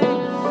strife,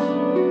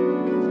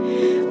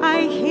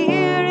 I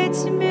hear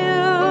its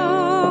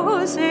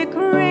music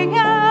ringing.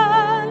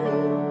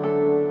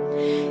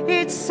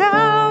 It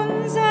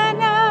sounds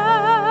an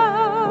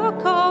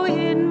echo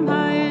in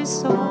my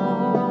soul.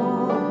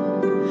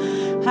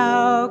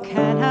 How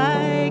can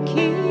I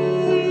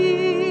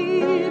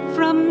keep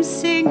from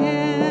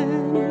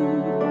singing?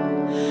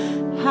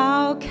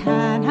 How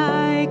can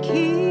I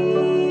keep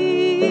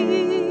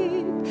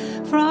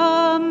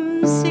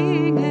from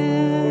singing?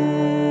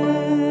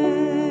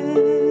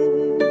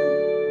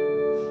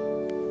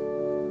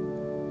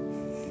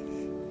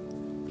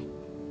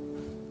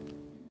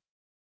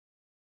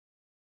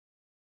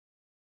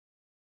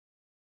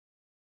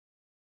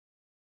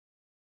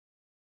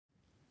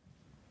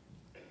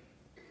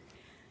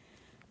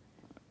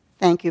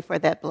 Thank you for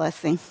that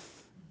blessing.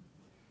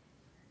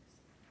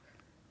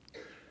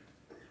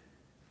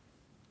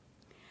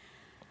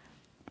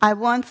 I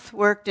once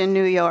worked in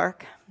New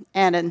York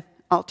at an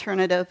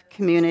alternative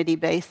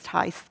community-based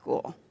high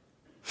school.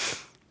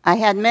 I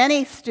had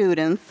many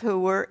students who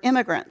were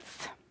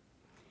immigrants,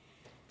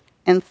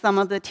 and some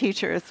of the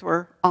teachers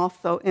were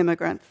also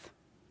immigrants.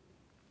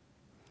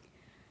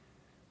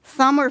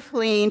 Some were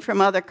fleeing from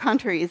other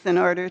countries in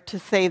order to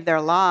save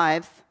their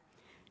lives,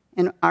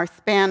 and our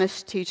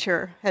Spanish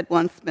teacher had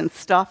once been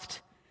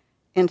stuffed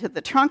into the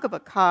trunk of a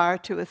car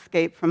to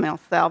escape from El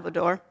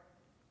Salvador.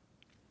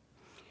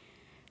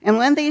 And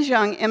when these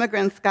young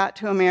immigrants got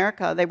to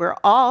America, they were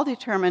all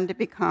determined to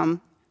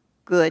become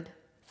good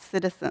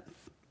citizens.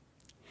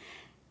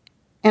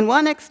 And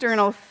one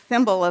external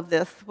symbol of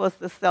this was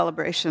the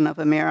celebration of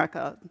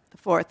America. The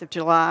 4th of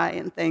July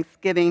and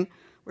Thanksgiving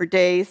were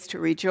days to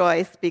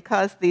rejoice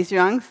because these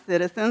young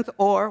citizens,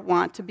 or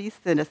want-to-be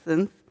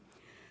citizens,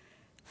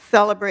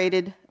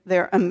 celebrated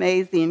their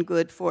amazing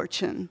good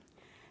fortune,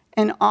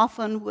 and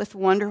often with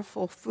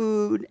wonderful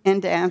food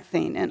and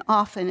dancing, and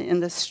often in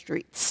the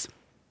streets.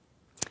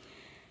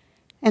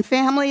 And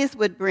families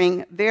would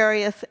bring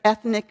various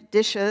ethnic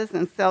dishes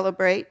and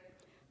celebrate,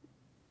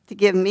 to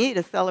give me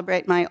to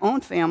celebrate my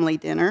own family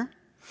dinner.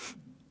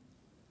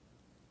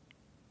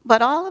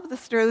 But all of the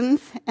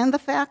students and the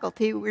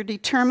faculty were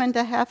determined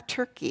to have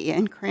turkey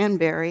and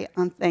cranberry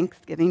on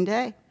Thanksgiving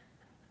Day.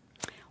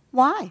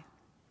 Why?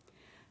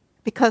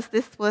 Because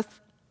this was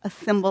a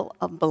symbol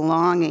of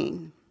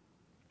belonging.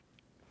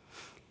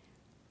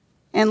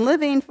 And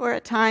living for a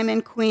time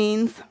in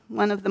Queens,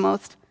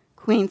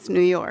 Queens,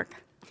 New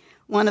York,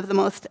 one of the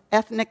most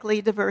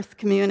ethnically diverse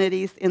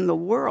communities in the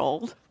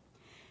world,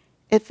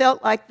 it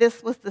felt like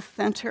this was the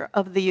center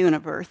of the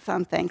universe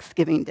on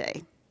Thanksgiving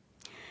Day,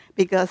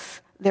 because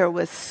there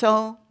was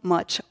so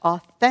much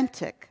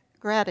authentic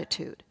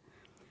gratitude.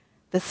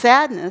 The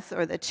sadness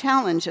or the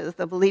challenges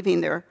of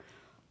leaving their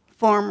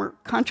former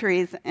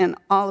countries and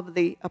all of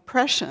the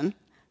oppression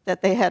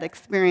that they had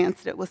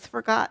experienced, it was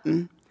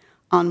forgotten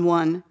on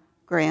one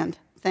grand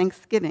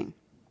Thanksgiving.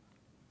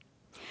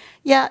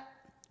 Yet,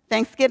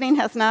 Thanksgiving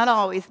has not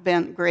always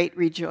been great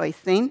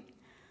rejoicing.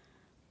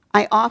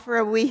 I offer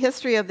a wee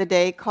history of the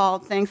day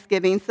called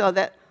Thanksgiving so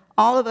that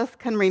all of us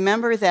can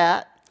remember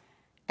that,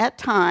 at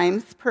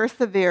times,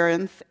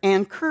 perseverance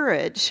and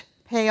courage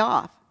pay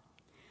off.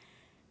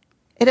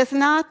 It has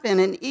not been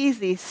an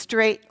easy,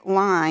 straight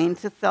line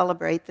to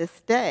celebrate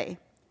this day.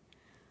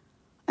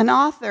 An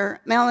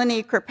author,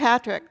 Melanie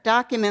Kirkpatrick,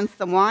 documents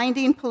the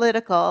winding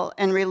political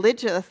and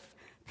religious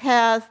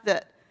paths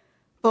that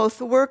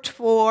both worked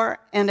for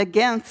and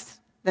against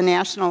the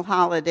national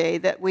holiday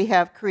that we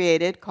have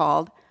created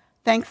called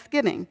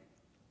Thanksgiving.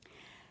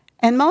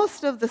 And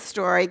most of the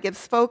story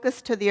gives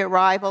focus to the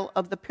arrival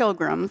of the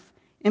Pilgrims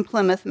in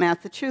Plymouth,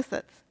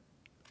 Massachusetts.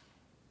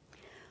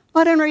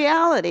 But in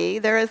reality,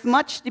 there is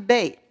much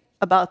debate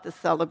about the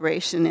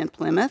celebration in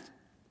Plymouth.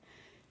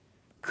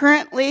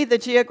 Currently, the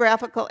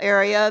geographical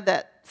area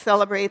that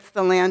celebrates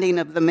the landing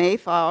of the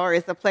Mayflower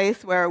is a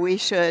place where we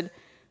should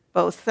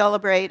both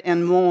celebrate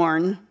and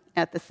mourn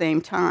at the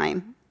same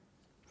time.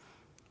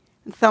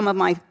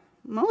 And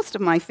most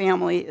of my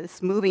family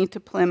is moving to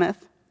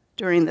Plymouth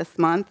during this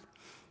month,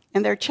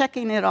 and they're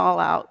checking it all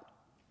out.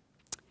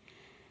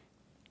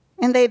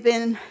 And they've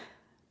been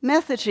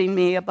messaging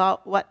me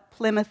about what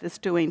Plymouth is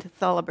doing to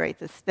celebrate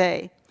this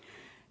day.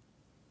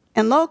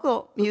 And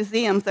local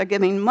museums are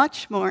giving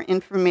much more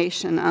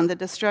information on the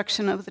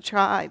destruction of the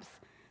tribes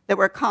that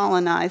were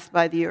colonized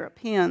by the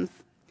Europeans.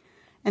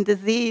 And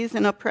disease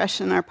and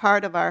oppression are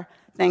part of our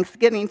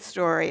Thanksgiving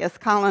story, as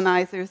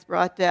colonizers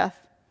brought death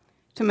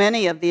to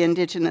many of the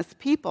indigenous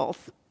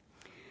peoples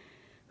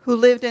who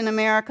lived in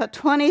America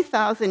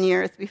 20,000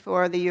 years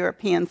before the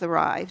Europeans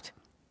arrived.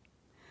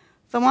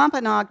 The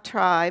Wampanoag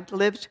tribe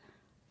lived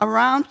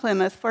around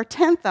Plymouth for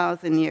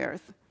 10,000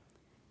 years,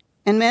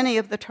 and many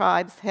of the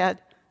tribes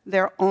had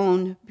their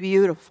own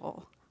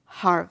beautiful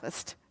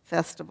harvest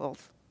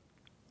festivals.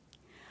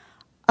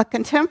 A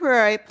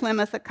contemporary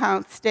Plymouth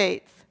account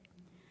states,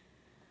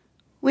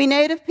 "We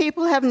native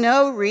people have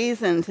no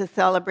reason to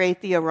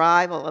celebrate the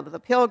arrival of the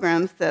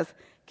pilgrims," says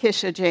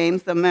Kisha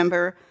James, a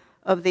member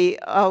of the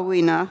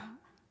Awina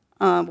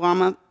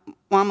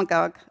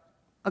Wamagog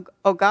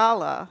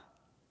Ogala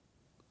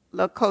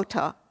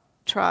Lakota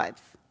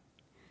tribes.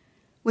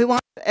 We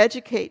want to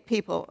educate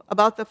people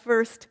about the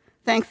first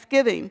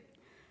Thanksgiving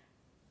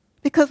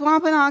because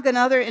Wampanoag and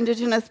other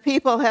indigenous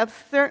people have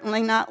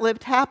certainly not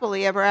lived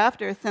happily ever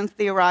after since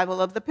the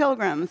arrival of the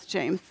pilgrims,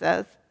 James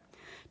says.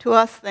 To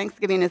us,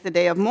 Thanksgiving is a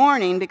day of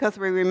mourning because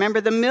we remember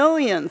the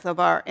millions of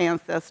our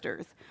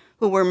ancestors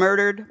who were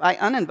murdered by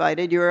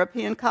uninvited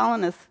European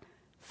colonists,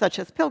 such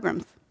as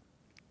pilgrims.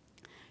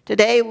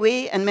 Today,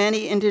 we and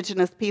many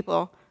indigenous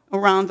people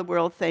around the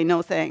world say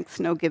no thanks,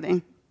 no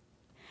giving.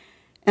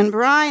 And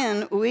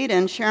Brian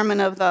Whedon, chairman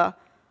of the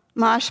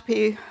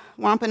Mashpee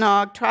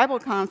Wampanoag Tribal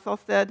Council,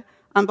 said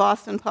on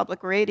Boston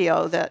Public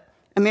Radio that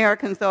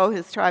Americans owe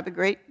his tribe a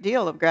great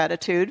deal of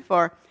gratitude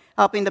for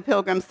helping the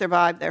pilgrims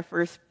survive their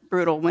first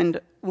brutal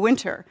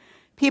winter.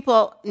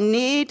 People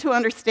need to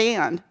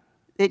understand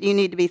that you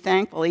need to be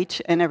thankful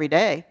each and every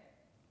day.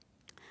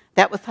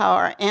 That was how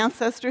our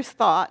ancestors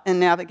thought and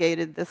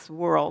navigated this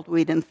world,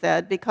 Whedon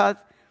said, because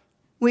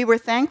we were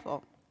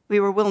thankful, we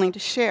were willing to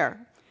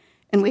share,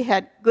 and we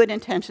had good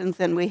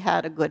intentions and we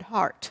had a good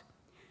heart.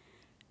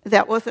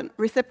 That wasn't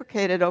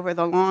reciprocated over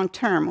the long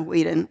term,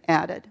 Whedon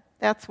added.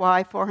 That's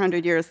why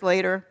 400 years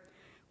later,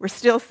 we're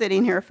still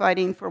sitting here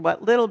fighting for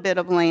what little bit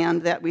of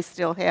land that we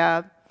still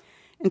have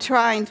and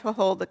trying to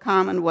hold the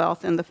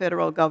Commonwealth and the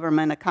federal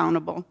government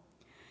accountable.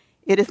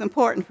 It is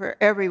important for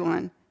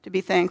everyone to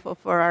be thankful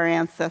for our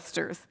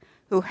ancestors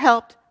who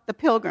helped the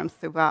pilgrims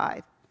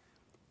survive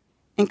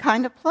and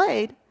kind of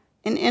played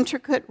an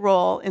intricate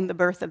role in the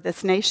birth of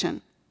this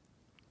nation.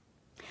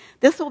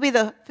 This will be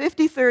the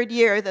 53rd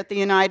year that the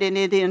United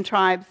Indian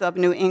Tribes of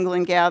New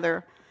England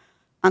gather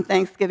on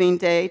Thanksgiving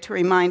Day to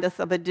remind us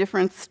of a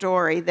different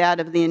story, that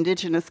of the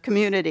indigenous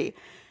community.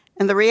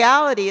 And the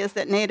reality is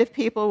that Native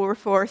people were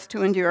forced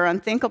to endure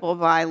unthinkable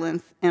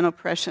violence and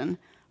oppression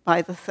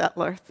by the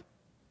settlers.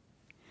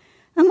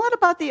 And what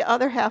about the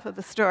other half of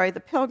the story, the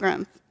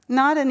pilgrims?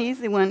 Not an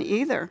easy one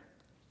either.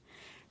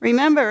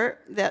 Remember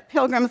that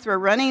pilgrims were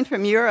running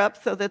from Europe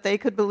so that they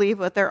could believe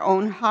what their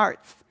own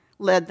hearts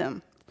led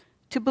them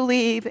to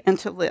believe and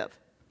to live.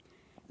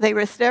 They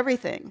risked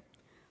everything.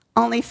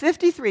 Only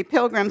 53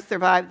 pilgrims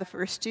survived the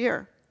first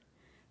year.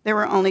 There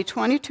were only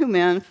 22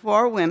 men,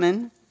 4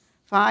 women,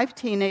 5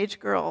 teenage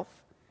girls,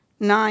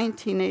 9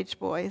 teenage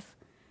boys,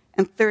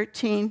 and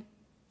 13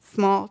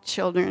 small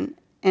children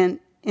and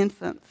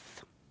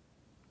infants.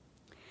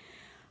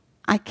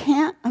 I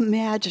can't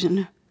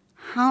imagine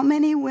how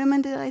many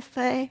women did I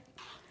say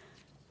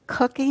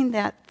cooking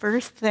that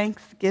first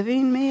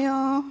Thanksgiving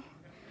meal?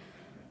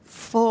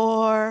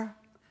 4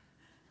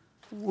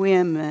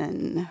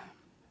 women.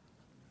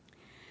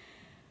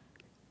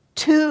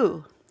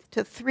 2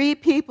 to 3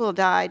 people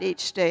died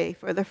each day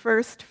for the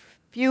first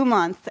few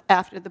months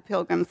after the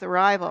pilgrims'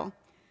 arrival.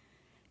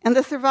 And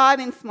the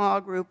surviving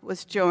small group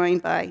was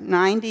joined by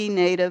 90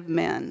 Native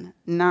men.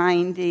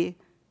 90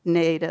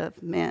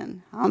 Native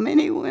men. How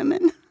many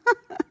women?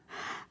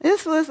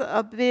 This was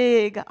a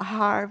big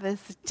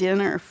harvest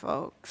dinner,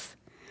 folks.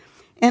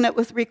 And it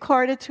was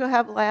recorded to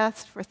have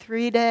lasted for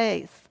 3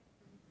 days.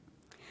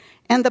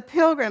 And the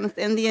pilgrims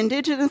in the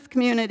indigenous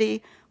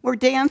community were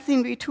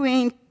dancing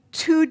between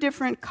 2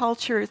 different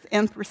cultures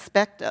and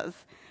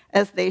perspectives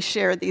as they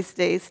shared these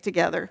days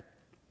together.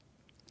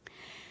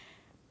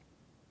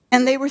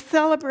 And they were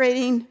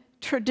celebrating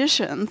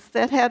traditions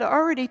that had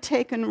already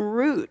taken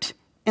root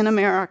in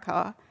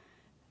America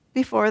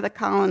before the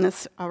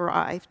colonists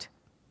arrived.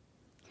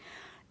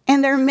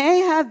 And there may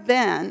have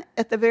been,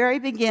 at the very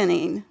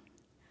beginning,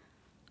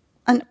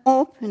 an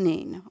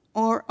opening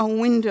or a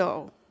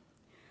window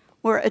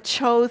where a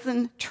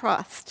chosen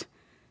trust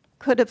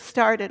could have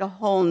started a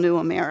whole new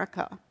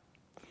America.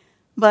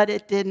 But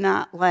it did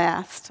not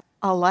last,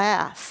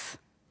 alas.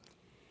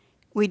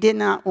 We did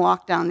not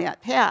walk down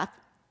that path.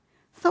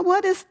 So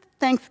what is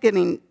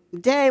Thanksgiving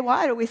Day?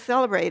 Why do we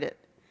celebrate it?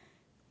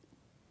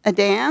 A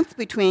dance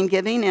between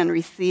giving and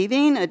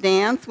receiving, a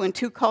dance when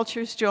 2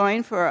 cultures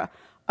join for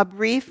a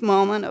brief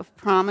moment of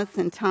promise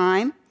and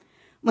time,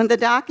 when the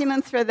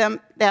documents for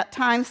that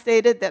time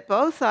stated that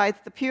both sides,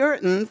 the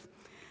Puritans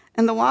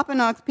and the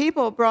Wampanoag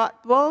people,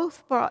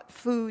 both brought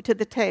food to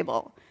the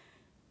table.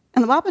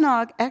 And the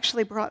Wampanoag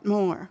actually brought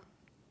more.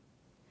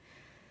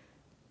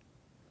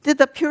 Did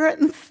the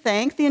Puritans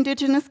thank the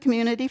indigenous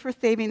community for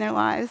saving their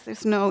lives?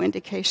 There's no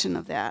indication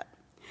of that.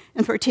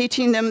 And for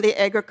teaching them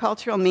the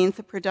agricultural means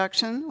of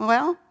production?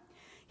 Well,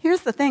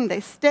 here's the thing.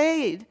 They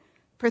stayed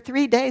for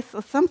 3 days,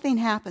 so something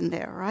happened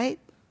there, right?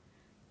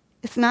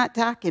 It's not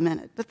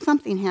documented, but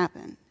something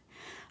happened.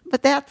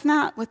 But that's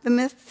not what the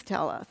myths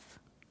tell us.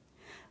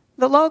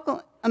 The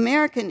local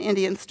American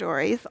Indian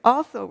stories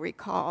also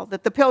recall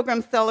that the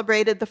Pilgrims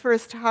celebrated the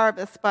first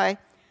harvest by,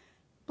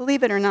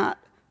 believe it or not,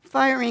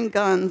 firing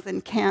guns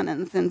and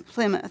cannons in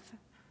Plymouth.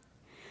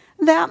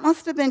 That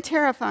must have been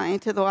terrifying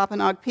to the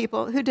Wampanoag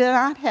people who did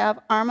not have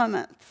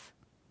armaments.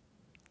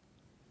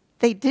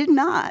 They did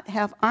not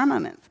have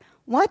armaments.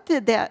 What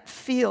did that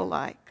feel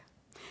like?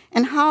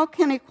 And how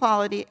can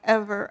equality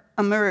ever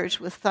emerge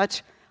with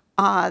such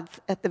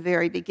odds at the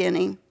very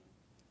beginning?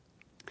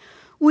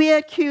 We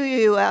at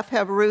QUF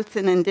have roots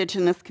in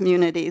indigenous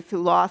communities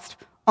who lost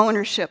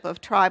ownership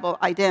of tribal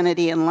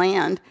identity and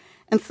land,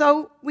 and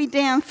so we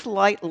dance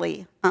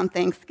lightly on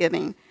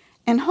Thanksgiving,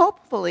 and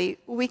hopefully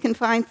we can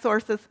find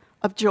sources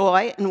of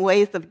joy and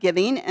ways of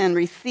giving and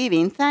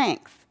receiving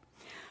thanks.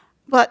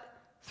 But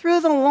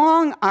through the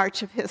long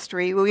arch of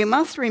history, we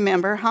must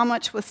remember how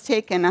much was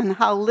taken and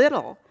how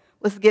little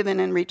was given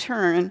in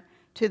return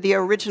to the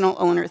original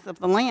owners of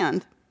the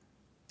land.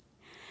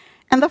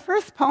 And the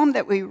first poem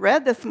that we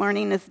read this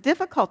morning is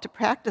difficult to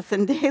practice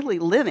in daily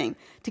living,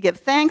 to give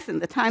thanks in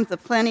the times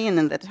of plenty and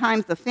in the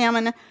times of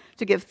famine,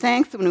 to give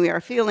thanks when we are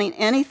feeling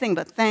anything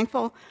but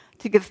thankful,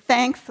 to give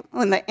thanks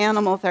when the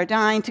animals are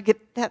dying, to give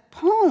that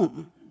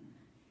poem.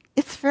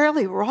 It's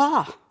fairly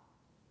raw.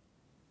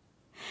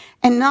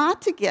 And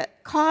not to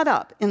get caught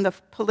up in the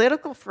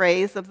political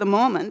phrase of the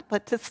moment,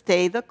 but to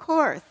stay the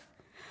course.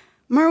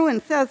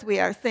 Merwin says we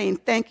are saying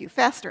thank you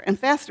faster and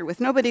faster with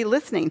nobody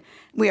listening.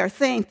 We are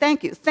saying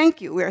thank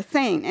you, we are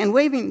saying, and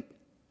waving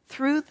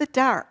through the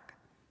dark,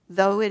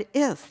 though it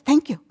is.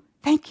 Thank you,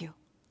 thank you.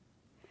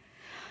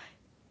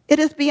 It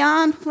is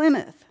beyond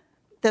Plymouth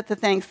that the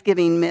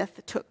Thanksgiving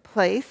myth took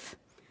place.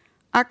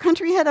 Our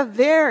country had a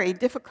very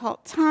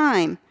difficult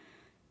time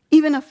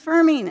even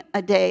affirming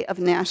a day of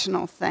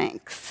national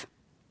thanks.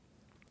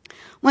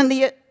 When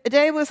the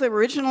day was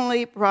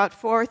originally brought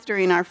forth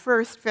during our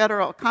first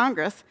federal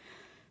Congress,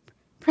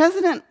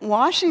 President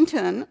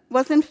Washington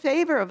was in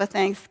favor of a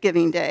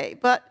Thanksgiving Day,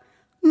 but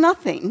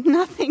nothing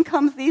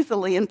comes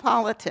easily in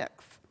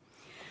politics.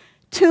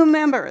 Two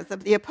members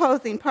of the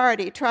opposing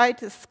party tried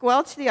to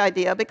squelch the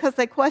idea because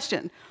they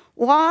questioned,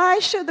 why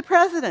should the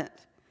president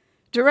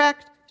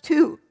direct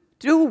to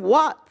do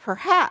what,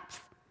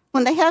 perhaps,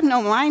 when they have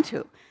no mind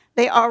to?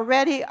 They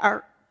already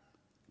are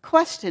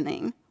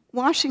questioning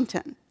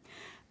Washington.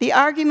 The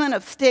argument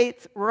of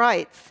states'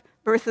 rights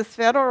versus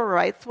federal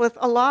rights was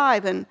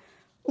alive, and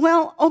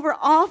well, over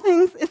all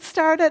things, it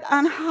started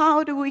on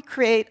how do we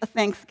create a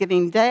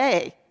Thanksgiving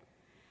Day.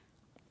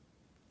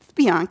 It's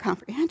beyond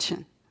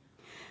comprehension.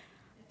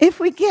 If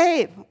we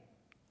give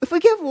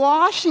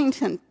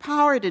Washington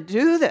power to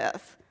do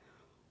this,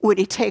 would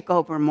he take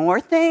over more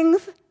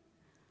things?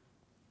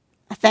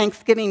 A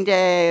Thanksgiving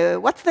Day,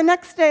 what's the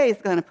next day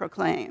he's going to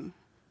proclaim?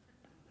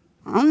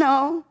 I don't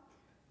know.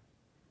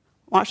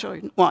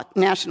 What,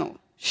 National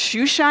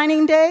Shoe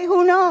Shining Day?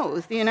 Who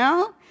knows, you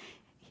know?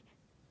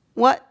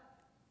 What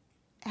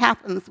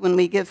happens when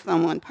we give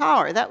someone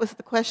power? That was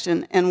the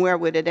question, and where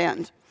would it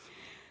end?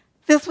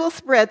 This will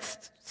spread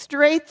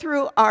straight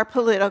through our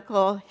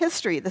political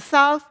history. The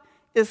South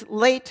is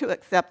late to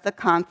accept the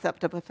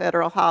concept of a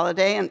federal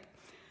holiday, and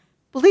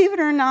believe it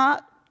or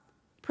not,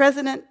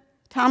 President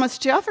Thomas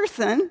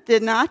Jefferson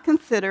did not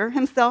consider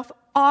himself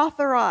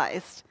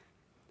authorized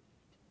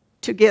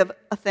to give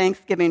a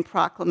Thanksgiving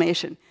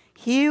proclamation.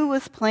 He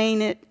was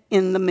playing it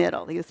in the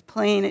middle. He was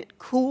playing it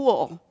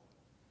cool.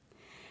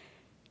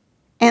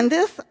 And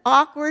this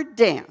awkward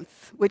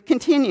dance would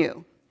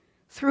continue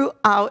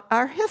throughout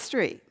our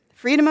history.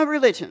 Freedom of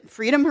religion,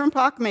 freedom from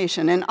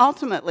proclamation, and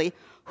ultimately,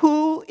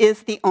 who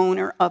is the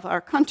owner of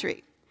our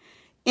country?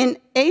 In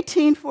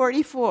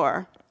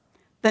 1844,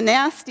 the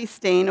nasty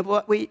stain of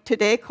what we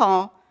today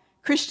call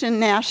Christian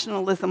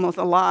nationalism was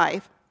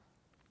alive.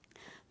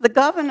 The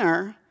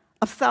governor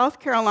of South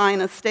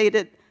Carolina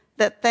stated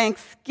that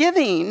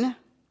Thanksgiving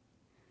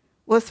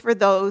was for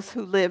those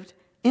who lived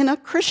in a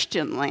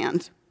Christian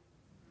land.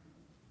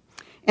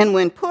 And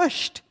when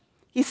pushed,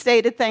 he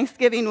stated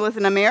Thanksgiving was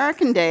an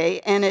American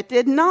day, and it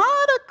did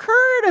not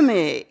occur to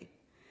me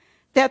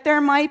that there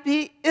might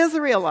be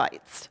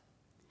Israelites,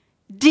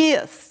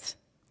 deists,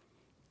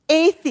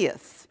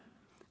 atheists,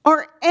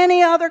 or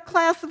any other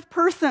class of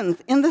persons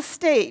in the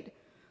state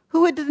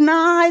who would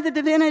deny the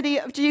divinity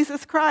of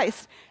Jesus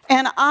Christ.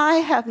 And I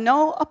have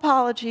no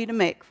apology to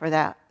make for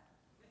that.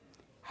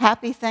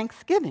 Happy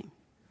Thanksgiving.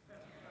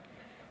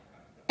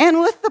 And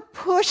with the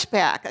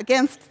pushback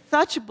against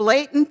such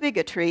blatant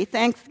bigotry,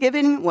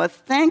 Thanksgiving was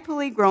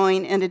thankfully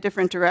growing in a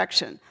different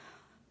direction.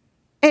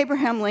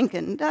 Abraham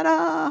Lincoln,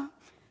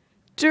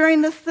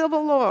 during the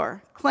Civil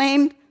War,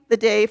 claimed the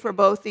day for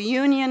both the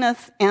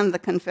Unionists and the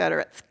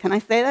Confederates. Can I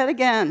say that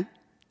again?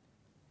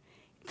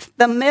 It's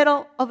the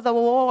middle of the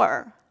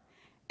war.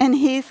 And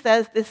he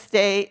says this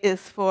day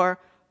is for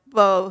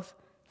both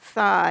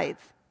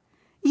sides.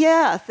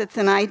 Yes, it's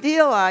an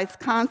idealized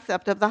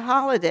concept of the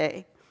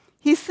holiday.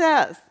 He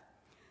says,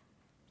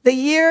 the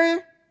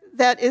year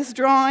that is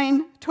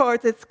drawing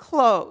towards its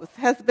close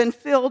has been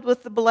filled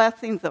with the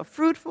blessings of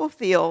fruitful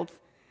fields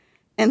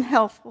and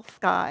healthful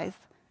skies.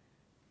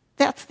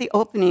 That's the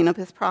opening of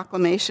his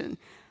proclamation.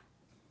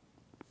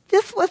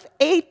 This was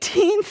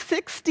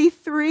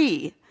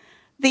 1863,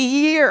 the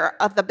year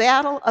of the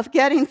Battle of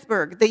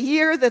Gettysburg, the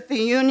year that the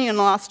Union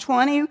lost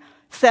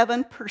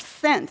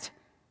 27%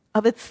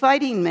 of its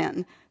fighting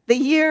men, the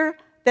year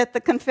that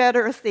the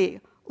Confederacy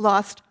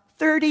lost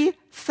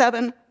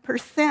 37%.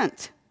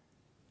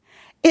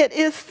 It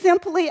is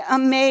simply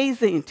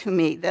amazing to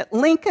me that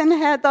Lincoln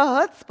had the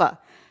chutzpah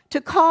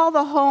to call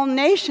the whole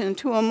nation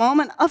to a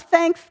moment of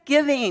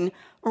thanksgiving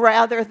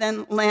rather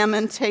than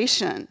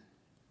lamentation.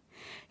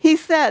 He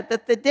said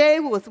that the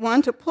day was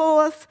one to pull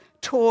us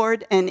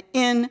toward an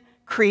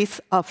increase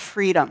of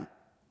freedom.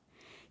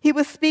 He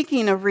was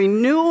speaking of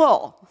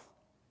renewal,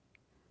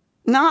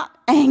 not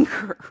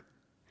anger,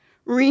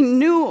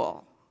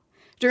 renewal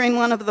during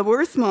one of the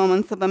worst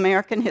moments of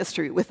American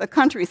history, with a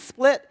country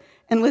split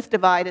and with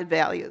divided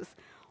values.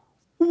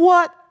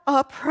 What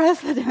a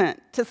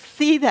president to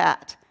see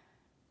that.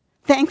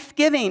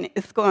 Thanksgiving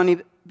is going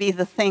to be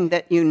the thing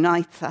that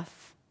unites us.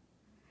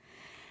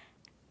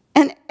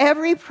 And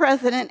every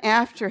president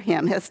after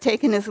him has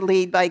taken his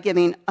lead by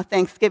giving a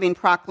Thanksgiving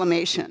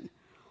proclamation.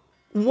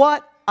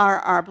 What are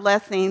our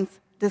blessings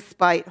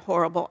despite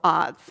horrible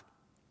odds?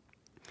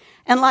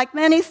 And like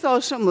many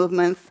social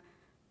movements,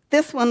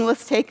 this one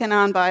was taken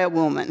on by a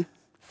woman,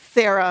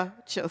 Sarah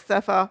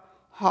Josepha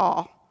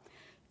Hall.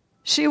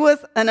 She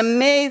was an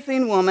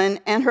amazing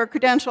woman, and her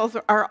credentials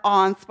are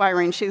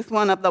awe-inspiring. She's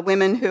one of the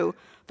women who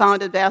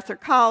founded Vassar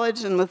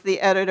College and was the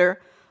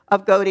editor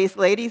of Godey's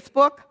Ladies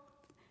book.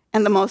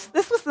 And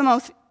this was the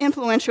most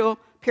influential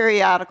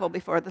periodical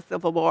before the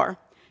Civil War.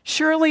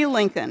 Shirley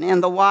Lincoln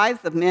and the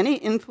wives of many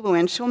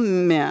influential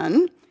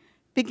men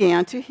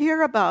began to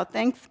hear about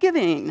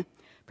Thanksgiving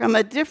from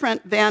a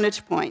different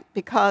vantage point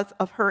because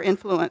of her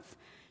influence.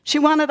 She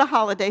wanted a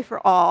holiday for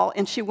all,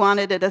 and she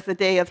wanted it as a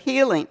day of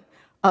healing.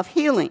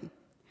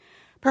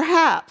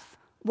 Perhaps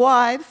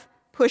wives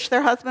push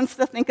their husbands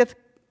to think of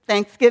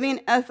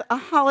Thanksgiving as a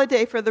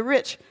holiday for the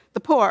rich, the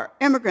poor,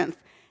 immigrants,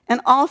 and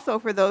also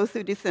for those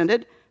who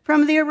descended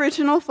from the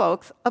original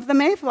folks of the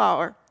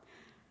Mayflower.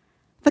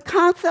 The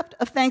concept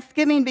of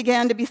Thanksgiving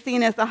began to be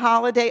seen as a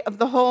holiday of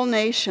the whole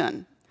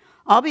nation,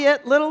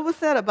 albeit little was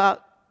said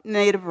about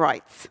Native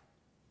rights.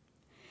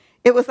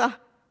 It was a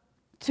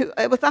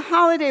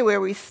holiday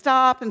where we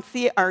stop and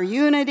see our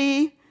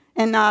unity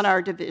and not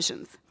our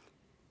divisions.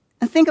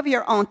 And think of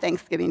your own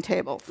Thanksgiving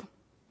tables.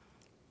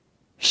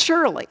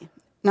 Surely,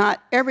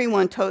 not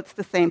everyone totes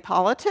the same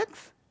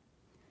politics,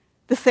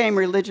 the same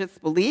religious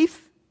beliefs,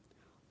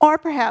 or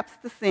perhaps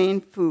the same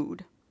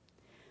food.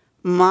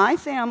 My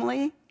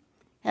family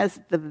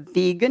has the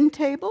vegan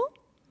table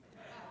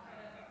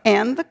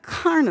and the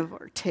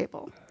carnivore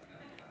table.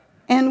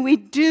 And we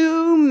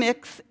do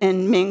mix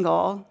and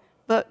mingle,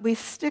 but we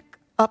stick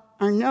up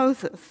our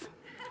noses.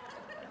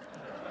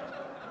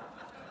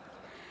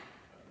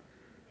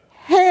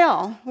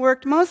 Hale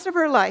worked most of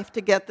her life to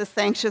get the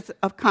sanctions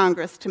of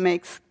Congress to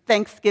make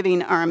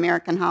Thanksgiving our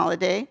American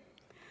holiday,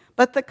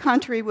 but the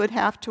country would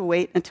have to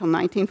wait until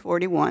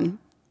 1941.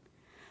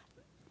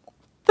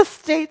 The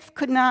states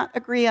could not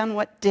agree on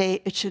what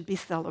day it should be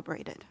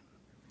celebrated.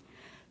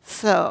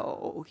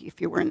 So if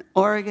you were in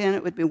Oregon,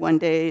 it would be one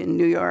day in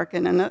New York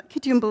and another.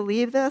 Could you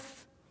believe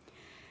this?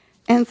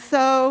 And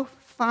so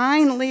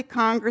finally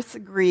Congress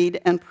agreed,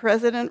 and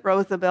President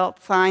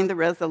Roosevelt signed the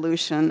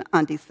resolution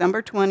on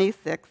December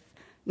 26,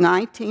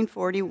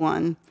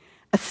 1941,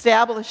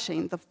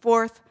 establishing the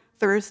fourth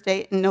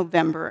Thursday in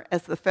November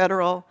as the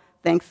federal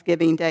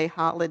Thanksgiving Day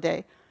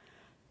holiday.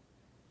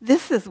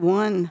 This is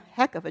one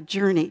heck of a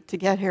journey to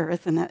get here,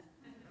 isn't it?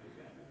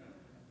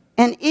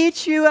 And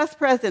each U.S.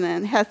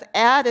 president has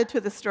added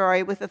to the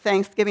story with a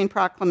Thanksgiving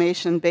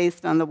proclamation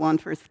based on the one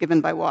first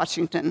given by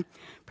Washington.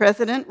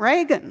 President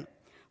Reagan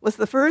was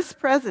the first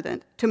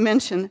president to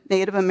mention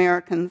Native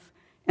Americans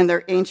and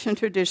their ancient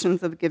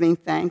traditions of giving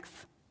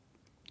thanks.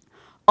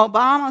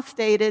 Obama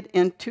stated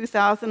in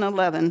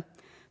 2011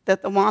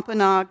 that the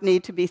Wampanoag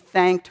need to be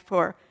thanked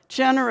for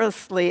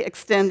generously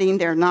extending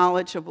their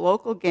knowledge of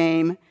local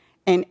game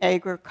and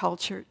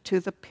agriculture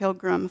to the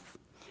Pilgrims.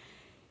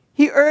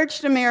 He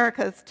urged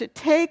Americans to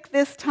take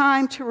this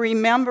time to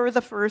remember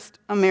the first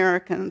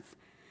Americans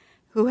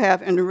who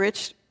have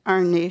enriched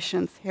our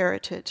nation's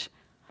heritage.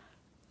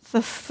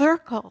 The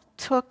circle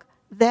took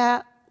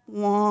that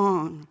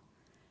long,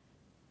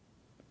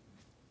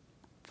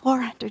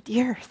 400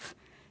 years,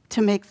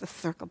 to make the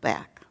circle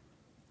back.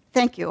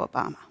 Thank you,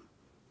 Obama.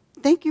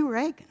 Thank you,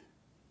 Reagan.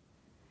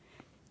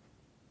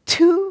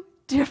 Two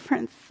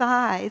different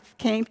sides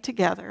came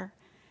together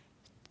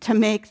to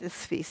make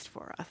this feast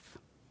for us.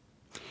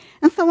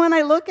 And so when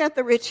I look at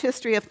the rich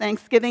history of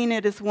Thanksgiving,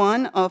 it is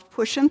one of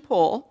push and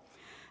pull,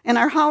 and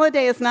our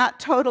holiday is not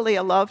totally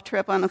a love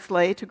trip on a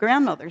sleigh to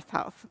grandmother's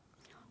house,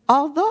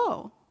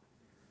 although,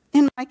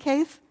 in my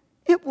case,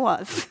 it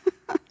was.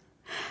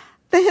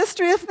 The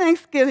history of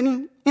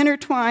Thanksgiving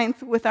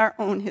intertwines with our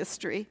own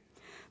history.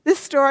 This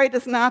story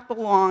does not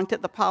belong to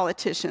the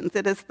politicians.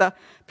 It is the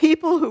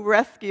people who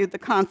rescued the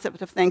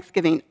concept of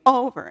Thanksgiving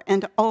over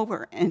and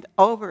over and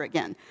over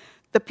again.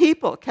 The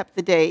people kept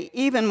the day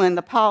even when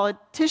the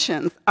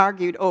politicians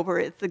argued over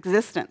its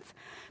existence,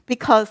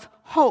 because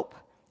hope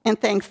and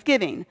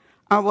thanksgiving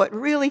are what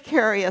really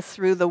carry us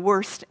through the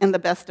worst and the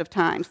best of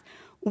times.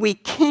 We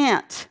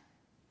can't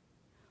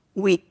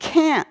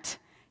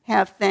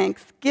have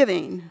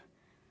Thanksgiving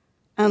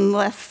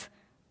unless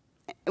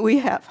we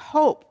have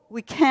hope.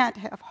 We can't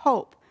have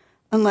hope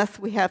unless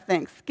we have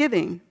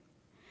Thanksgiving.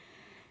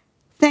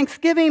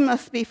 Thanksgiving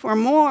must be for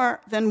more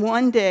than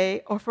one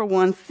day or for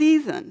one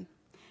season.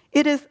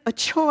 It is a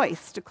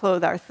choice to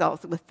clothe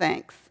ourselves with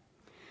thanks.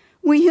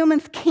 We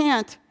humans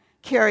can't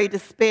carry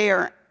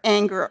despair,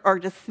 anger, or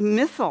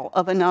dismissal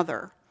of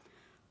another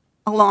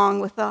along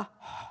with a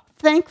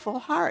thankful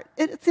heart.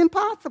 It's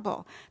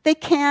impossible. They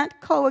can't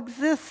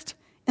coexist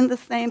in the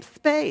same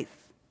space.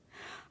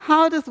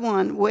 How does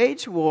one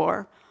wage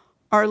war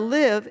or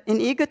live in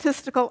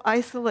egotistical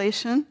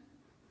isolation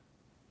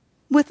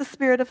with a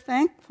spirit of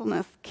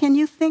thankfulness? Can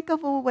you think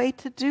of a way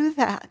to do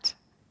that?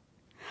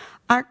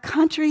 Our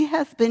country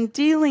has been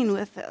dealing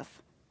with this.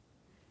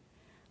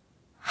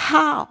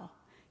 How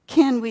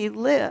can we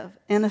live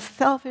in a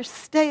selfish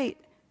state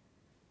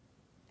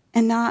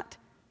and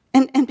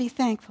be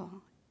thankful?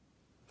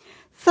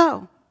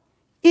 So,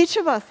 each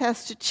of us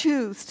has to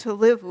choose to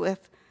live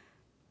with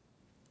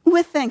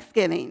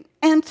Thanksgiving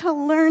and to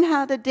learn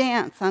how to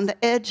dance on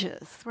the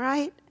edges,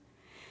 right?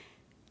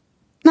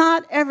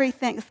 Not every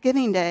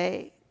Thanksgiving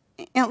Day,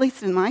 at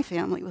least in my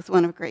family, was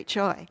one of great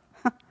joy.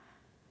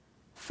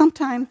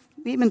 Sometimes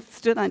we even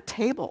stood on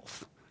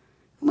tables.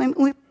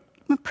 We're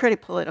pretty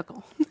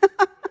political.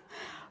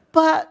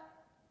 But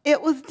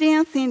it was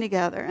dancing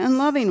together and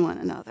loving one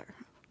another.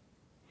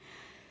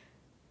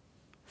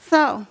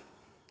 So,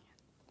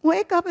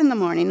 wake up in the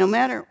morning, no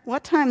matter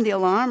what time the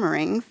alarm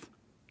rings,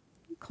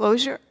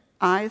 close your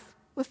eyes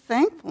with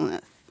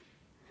thankfulness.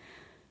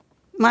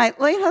 My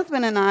late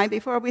husband and I,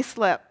 before we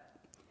slept,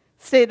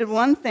 stated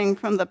one thing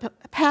from the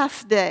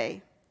past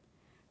day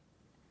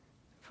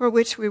for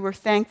which we were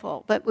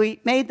thankful, but we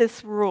made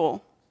this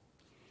rule.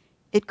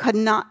 It could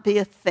not be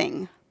a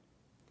thing,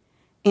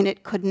 and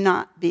it could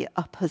not be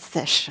a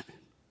possession.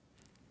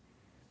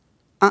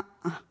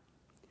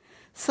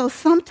 So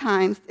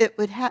sometimes it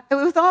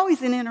was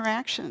always an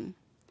interaction.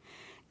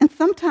 And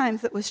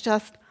sometimes it was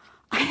just,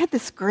 I had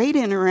this great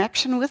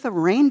interaction with a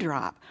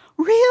raindrop.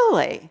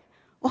 Really?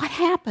 What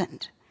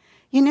happened?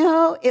 You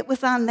know, it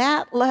was on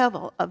that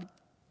level of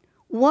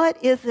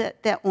what is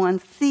it that one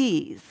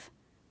sees,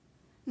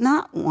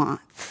 not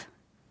wants?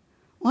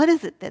 What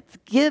is it that's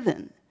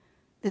given,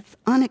 that's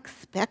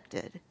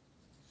unexpected?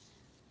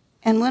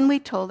 And when we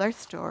told our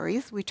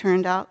stories, we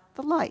turned out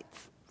the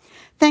lights.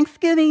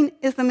 Thanksgiving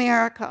is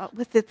America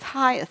with its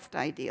highest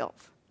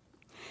ideals.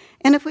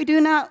 And if we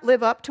do not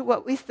live up to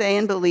what we say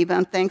and believe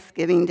on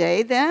Thanksgiving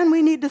Day, then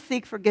we need to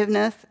seek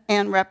forgiveness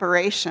and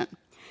reparation.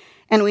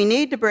 And we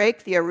need to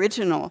break the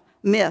original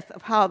myth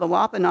of how the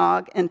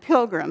Wampanoag and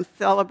Pilgrims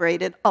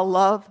celebrated a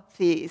love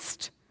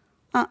feast.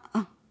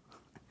 The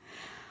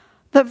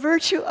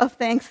virtue of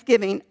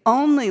Thanksgiving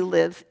only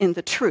lives in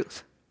the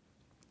truth.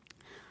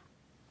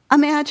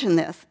 Imagine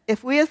this.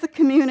 If we as a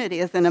community,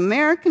 as an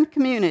American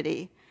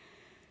community,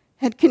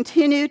 had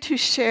continued to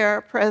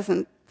share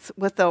presents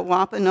with the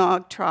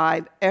Wampanoag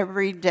tribe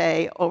every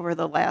day over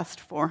the last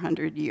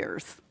 400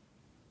 years.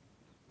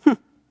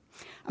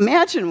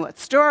 Imagine what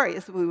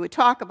stories we would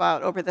talk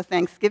about over the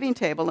Thanksgiving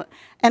table,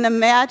 and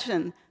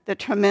imagine the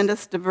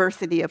tremendous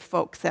diversity of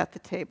folks at the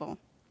table.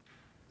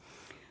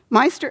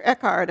 Meister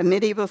Eckhart, a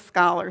medieval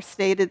scholar,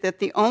 stated that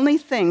the only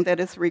thing that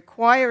is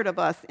required of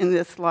us in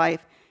this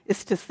life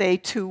is to say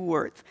 2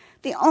 words.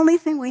 The only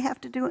thing we have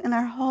to do in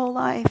our whole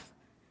life.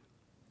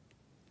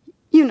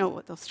 You know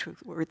what those 2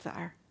 words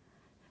are.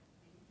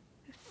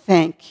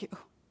 Thank you.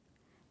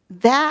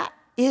 That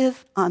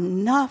is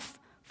enough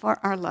for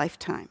our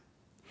lifetime.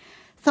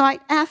 So I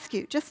ask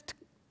you just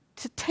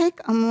to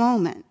take a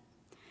moment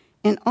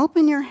and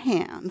open your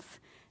hands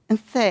and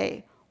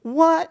say,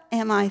 what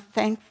am I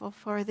thankful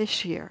for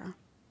this year?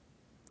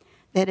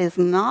 That is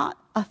not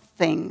a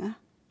thing,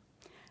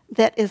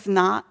 that is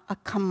not a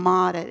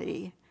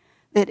commodity,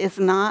 that is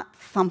not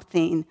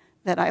something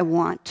that I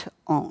want to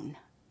own.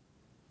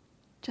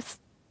 Just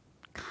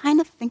kind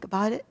of think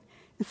about it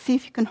and see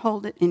if you can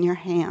hold it in your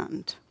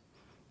hand.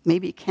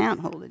 Maybe you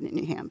can't hold it in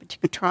your hand, but you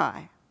can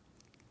try.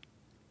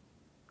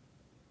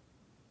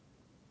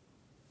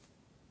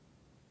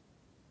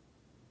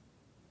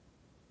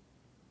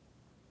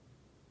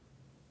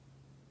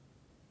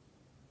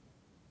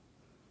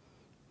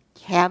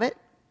 Have it?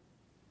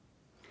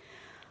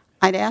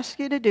 I'd ask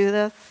you to do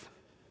this.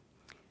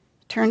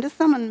 Turn to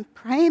someone,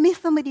 pray, maybe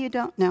somebody you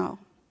don't know.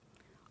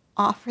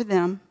 Offer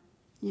them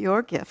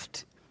your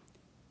gift.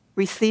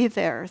 Receive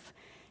theirs.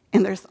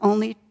 And there's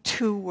only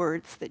 2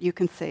 words that you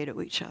can say to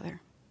each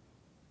other.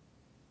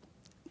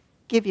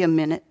 Give you a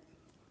minute.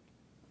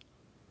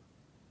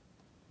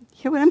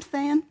 Hear what I'm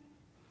saying?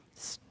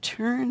 Just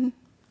turn.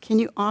 Can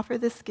you offer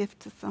this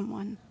gift to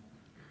someone?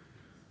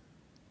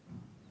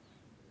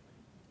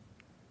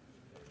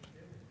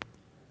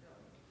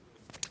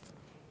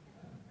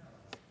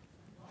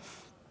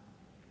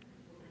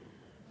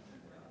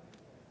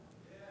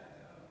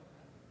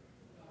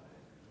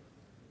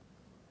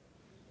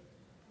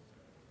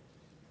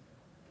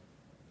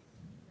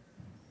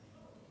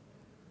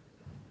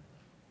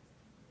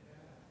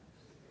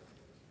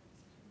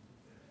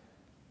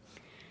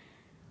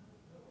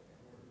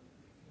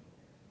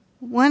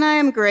 When I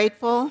am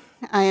grateful,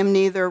 I am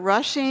neither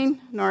rushing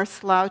nor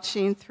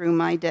slouching through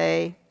my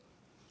day.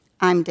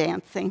 I'm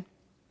dancing.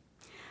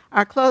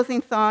 Our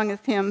closing song is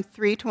hymn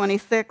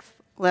 326,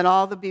 Let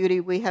All the Beauty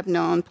We Have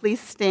Known. Please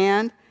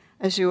stand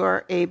as you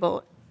are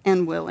able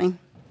and willing.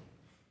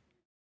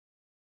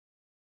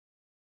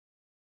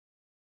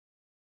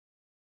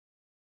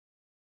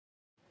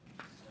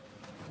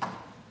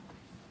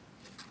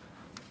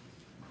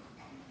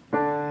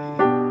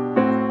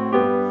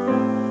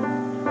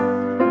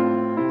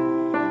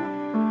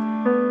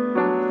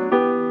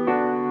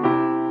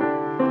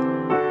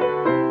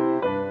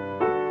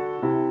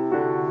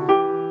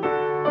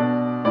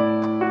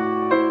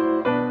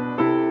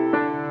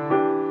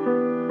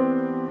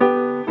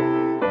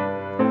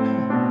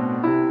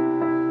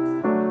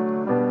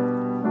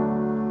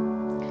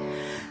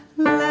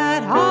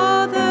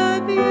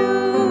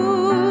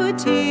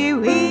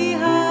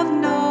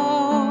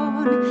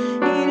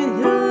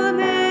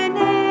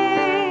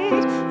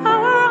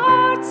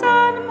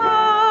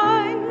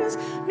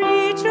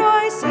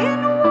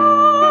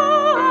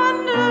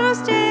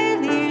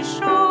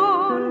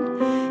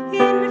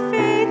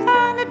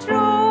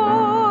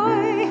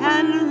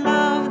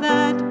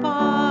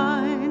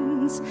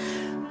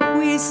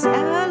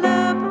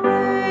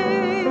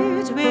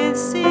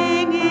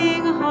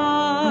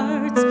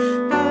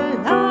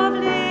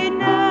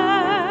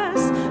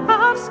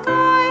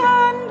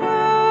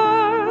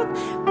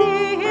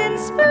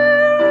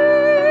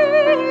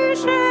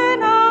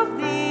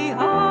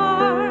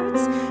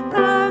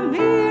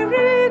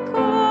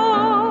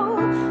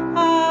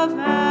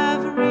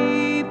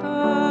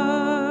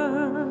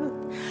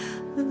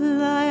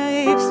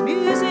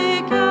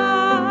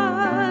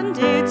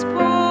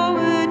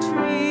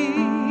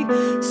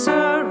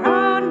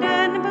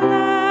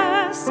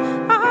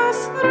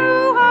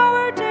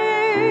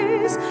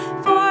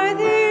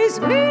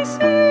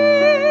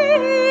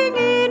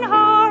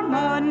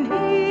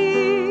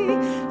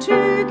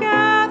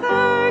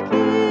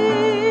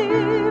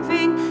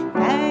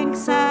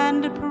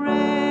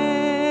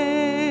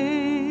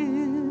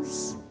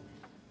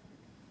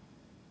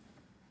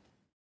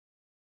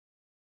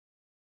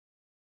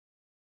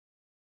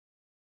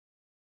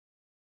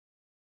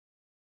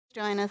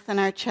 Join us in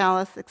our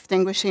chalice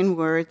extinguishing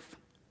words.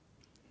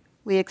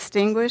 We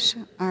extinguish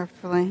our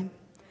flame,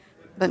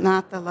 but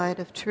not the light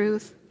of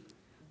truth,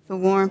 the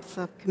warmth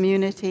of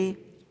community,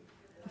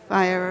 the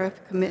fire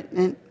of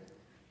commitment,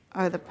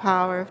 or the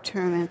power of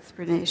torments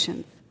for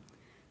nations.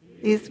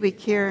 These we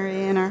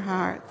carry in our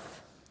hearts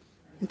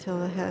until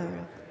the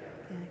herald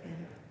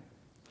again.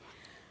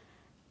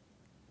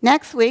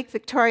 Next week,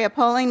 Victoria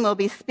Poling will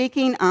be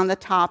speaking on the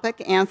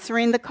topic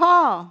Answering the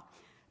Call,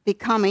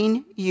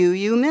 Becoming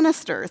UU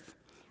Ministers.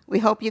 We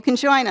hope you can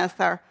join us.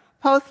 Our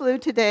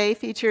postlude today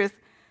features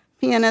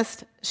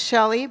pianist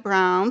Shelley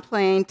Brown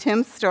playing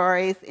Tim's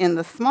stories in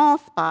the small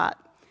spot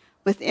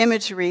with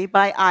imagery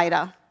by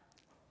Ida.